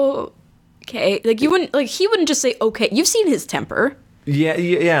oh, okay, like he wouldn't just say okay. You've seen his temper. Yeah,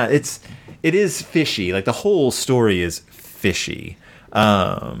 it is fishy. Like the whole story is fishy.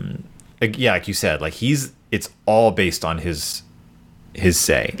 Like you said, like it's all based on his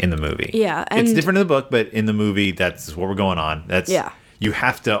say in the movie. Yeah, and it's different in the book, but in the movie, that's what we're going on. You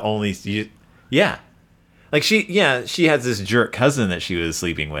have to only like she has this jerk cousin that she was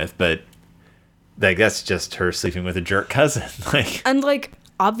sleeping with, but like that's just her sleeping with a jerk cousin. Like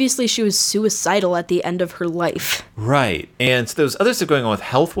obviously she was suicidal at the end of her life. Right, and so there was other stuff going on with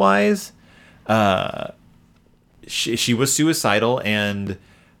health wise. She was suicidal and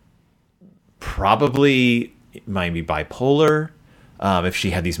probably might be bipolar. If she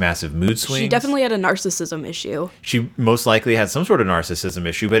had these massive mood swings, she definitely had a narcissism issue. She most likely had some sort of narcissism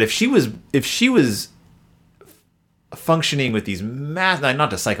issue. But if she was functioning with these not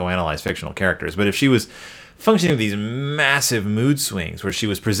to psychoanalyze fictional characters, but if she was functioning with these massive mood swings where she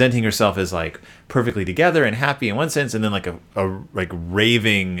was presenting herself as like perfectly together and happy in one sense, and then like a like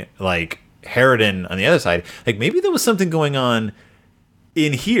raving like harridan on the other side, like maybe there was something going on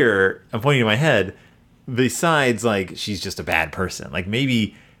in here. I'm pointing to my head. Besides, like, she's just a bad person. Like,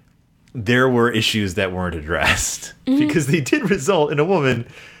 maybe there were issues that weren't addressed because they did result in a woman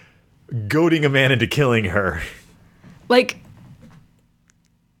goading a man into killing her. Like,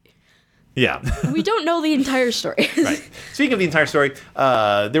 yeah. We don't know the entire story. Right. Speaking of the entire story,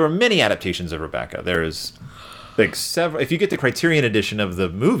 there were many adaptations of Rebecca. There's like several. If you get the Criterion edition of the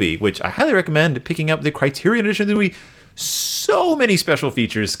movie, which I highly recommend picking up the Criterion edition of the movie, so many special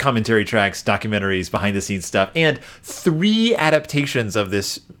features, commentary tracks, documentaries, behind the scenes stuff, and 3 adaptations of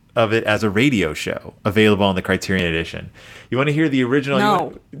it as a radio show available on the Criterion edition. You want to hear the original?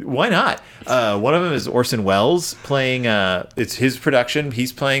 No. Why not? One of them is Orson Welles playing, it's his production.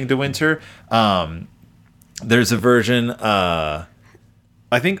 He's playing De Winter. There's a version, I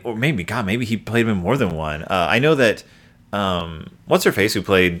think, or maybe he played him in more than one. I know that, what's her face who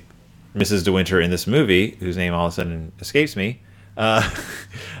played Mrs. De Winter in this movie, whose name all of a sudden escapes me,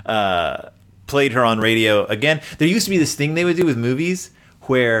 played her on radio again. There used to be this thing they would do with movies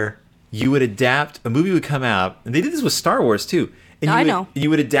where you would adapt, a movie would come out, and they did this with Star Wars too. And you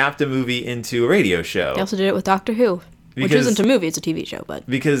would adapt a movie into a radio show. They also did it with Doctor Who, which isn't a movie, it's a TV show. But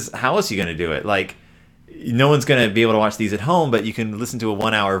because how else are you going to do it? Like, no one's going to be able to watch these at home, but you can listen to a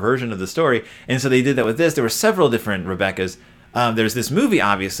 1-hour version of the story. And so they did that with this. There were several different Rebeccas. There's this movie,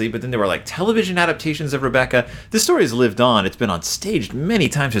 obviously, but then there were like television adaptations of Rebecca. This story has lived on. It's been on staged many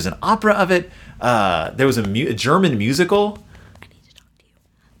times. There's an opera of it. There was a German musical. I need to talk to you.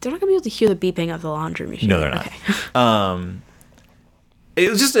 They're not going to be able to hear the beeping of the laundry machine. No, they're not. Okay.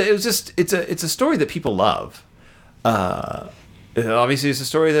 It's a story that people love. Obviously, it's a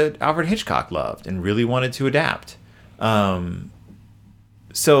story that Alfred Hitchcock loved and really wanted to adapt.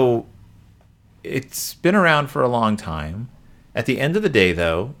 So it's been around for a long time. At the end of the day,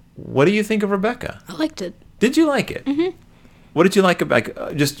 though, what do you think of Rebecca? I liked it. Did you like it? Mm-hmm. What did you like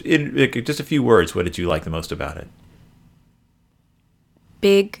about just a few words? What did you like the most about it?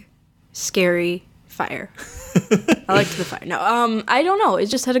 Big, scary fire. I liked the fire. No, I don't know. It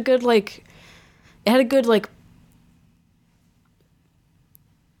just had a good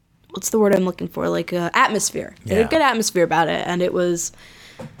what's the word I'm looking for? Like atmosphere. Yeah. It had a good atmosphere about it, and it was.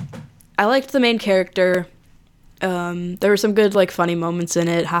 I liked the main character. There were some good, like, funny moments in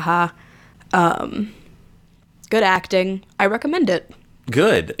it. Haha. Good acting. I recommend it.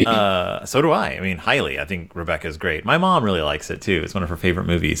 Good. So do I. I mean, highly. I think Rebecca's great. My mom really likes it, too. It's one of her favorite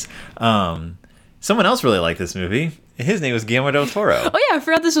movies. Someone else really liked this movie. His name was Guillermo del Toro. Oh, yeah. I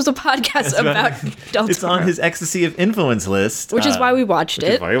forgot this was a podcast about Del Toro. It's on his Ecstasy of Influence list. Which is why we watched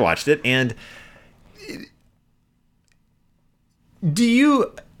it. And do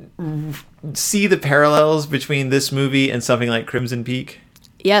you see the parallels between this movie and something like Crimson Peak?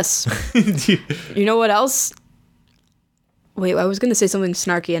 Yes. You know what else? Wait, I was going to say something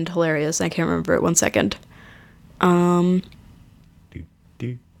snarky and hilarious. I can't remember it. 1 second. I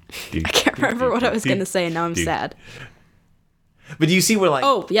can't remember what I was going to say, and now I'm sad. But do you see where, like...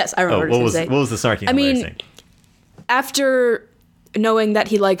 Oh, yes, I remember what was the snarky and hilarious thing? After knowing that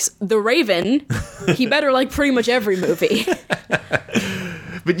he likes The Raven, he better like pretty much every movie.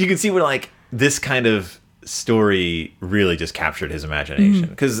 But you can see where, like, this kind of story really just captured his imagination.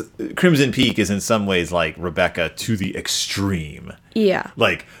 Because Crimson Peak is in some ways like Rebecca to the extreme. Yeah.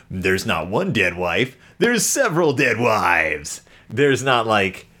 Like, there's not one dead wife, there's several dead wives. There's not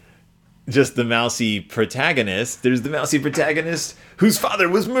like just the mousy protagonist. There's the mousy protagonist whose father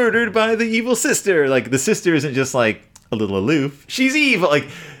was murdered by the evil sister. Like, the sister isn't just like a little aloof. She's evil. Like,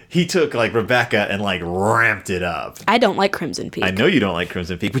 he took like Rebecca and like ramped it up. I don't like Crimson Peak. I know you don't like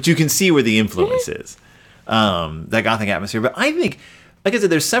Crimson Peak, but you can see where the influence is. That gothic atmosphere. But I think, like I said,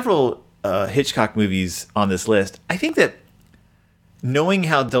 there's several Hitchcock movies on this list. I think that knowing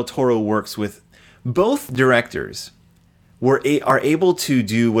how Del Toro works with both directors are able to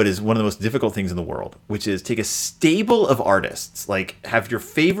do what is one of the most difficult things in the world, which is take a stable of artists, like have your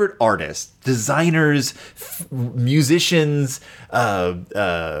favorite artists, designers, musicians,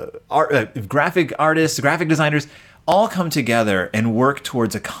 graphic artists, graphic designers, all come together and work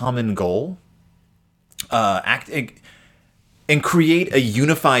towards a common goal, and create a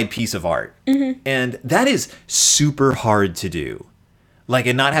unified piece of art. And that is super hard to do. Like,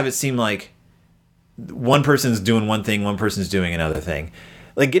 and not have it seem like one person's doing one thing, one person's doing another thing.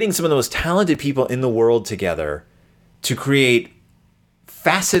 Like, getting some of the most talented people in the world together to create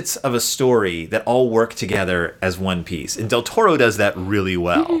facets of a story that all work together as one piece. And Del Toro does that really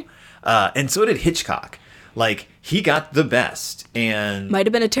well. And so did Hitchcock. Like, he got the best. And might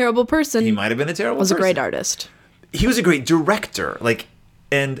have been a terrible person. He might have been a terrible person. Was a great artist. He was a great director. Like,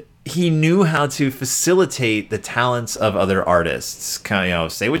 and he knew how to facilitate the talents of other artists. Kind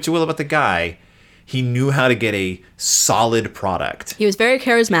of, say what you will about the guy. He knew how to get a solid product. He was very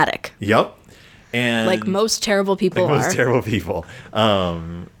charismatic. Yep. And like most terrible people are. Most terrible people. I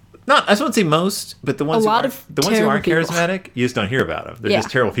just wouldn't say most, but the ones who aren't charismatic, you just don't hear about them. They're just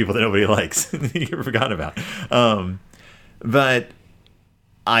terrible people that nobody likes. You get forgotten about. But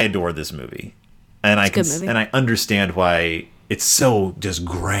I adore this movie. And I understand why it's so just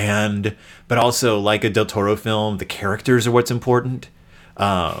grand, but also like a Del Toro film, the characters are what's important.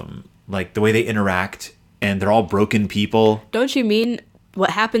 Like the way they interact, and they're all broken people. Don't you mean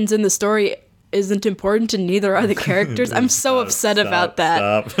what happens in the story isn't important and neither are the characters? I'm so upset about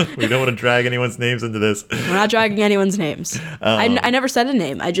that. Stop. We don't want to drag anyone's names into this. We're not dragging anyone's names. I never said a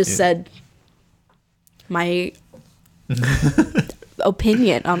name. I just said my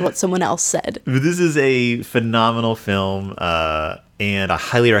opinion on what someone else said. This is a phenomenal film, and I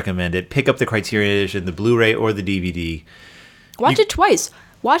highly recommend it. Pick up the Criterion Edition, the Blu-ray or the DVD. Watch it twice.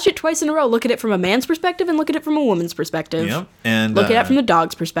 Watch it twice in a row. Look at it from a man's perspective and look at it from a woman's perspective. Yep. And look at it from the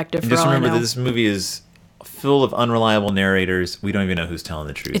dog's perspective. Just remember that this movie is full of unreliable narrators. We don't even know who's telling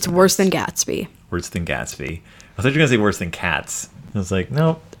the truth. It's worse than Gatsby. Worse than Gatsby. I thought you were going to say worse than Cats. I was like,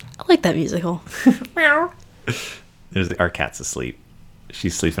 nope. I like that musical. Meow. Our cat's asleep.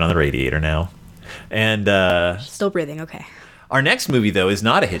 She's sleeping on the radiator now. And she's still breathing, okay. Our next movie, though, is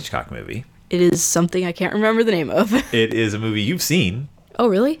not a Hitchcock movie. It is something I can't remember the name of. It is a movie you've seen. Oh,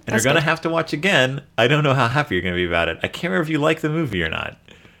 really? And you're going to have to watch again. I don't know how happy you're going to be about it. I can't remember if you like the movie or not.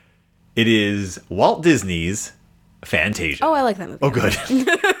 It is Walt Disney's Fantasia. Oh, I like that movie. Oh, good.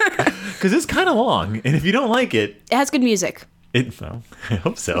 Because it's kind of long. And if you don't like it... It has good music. Well, I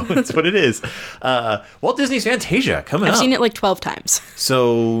hope so. That's what it is. Walt Disney's Fantasia coming up. I've seen it like 12 times.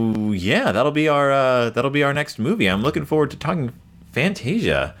 So, yeah, that'll be our next movie. I'm looking forward to talking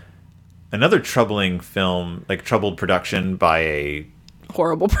Fantasia. Another troubling film, like troubled production by a...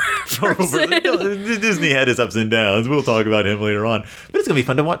 horrible person. Disney had his ups and downs. We'll talk about him later on. But it's going to be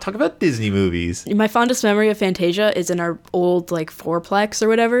fun to talk about Disney movies. My fondest memory of Fantasia is in our old, like, fourplex or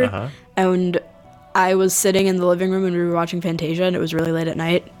whatever. Uh-huh. And I was sitting in the living room and we were watching Fantasia, and it was really late at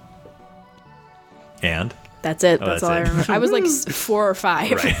night. And? That's it. That's all I remember. I was like 4 or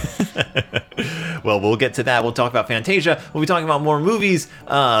 5. Right. Well, we'll get to that. We'll talk about Fantasia. We'll be talking about more movies,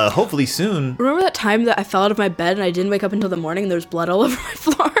 hopefully soon. Remember that time that I fell out of my bed and I didn't wake up until the morning and there was blood all over my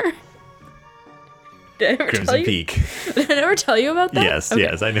floor? Did I ever Crimson tell you? Peak. Did I ever tell you about that? Yes, okay.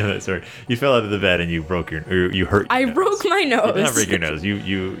 Yes, I know that story. You fell out of the bed and you broke you hurt your I nose. broke my nose. You did not break your nose.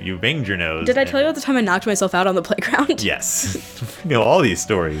 You banged your nose. Did I tell you about the time I knocked myself out on the playground? Yes. You know, all these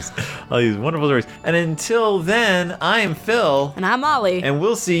stories. All these wonderful stories. And until then, I'm Phil. And I'm Ollie. And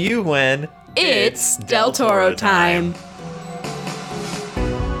we'll see you when it's Del Toro time.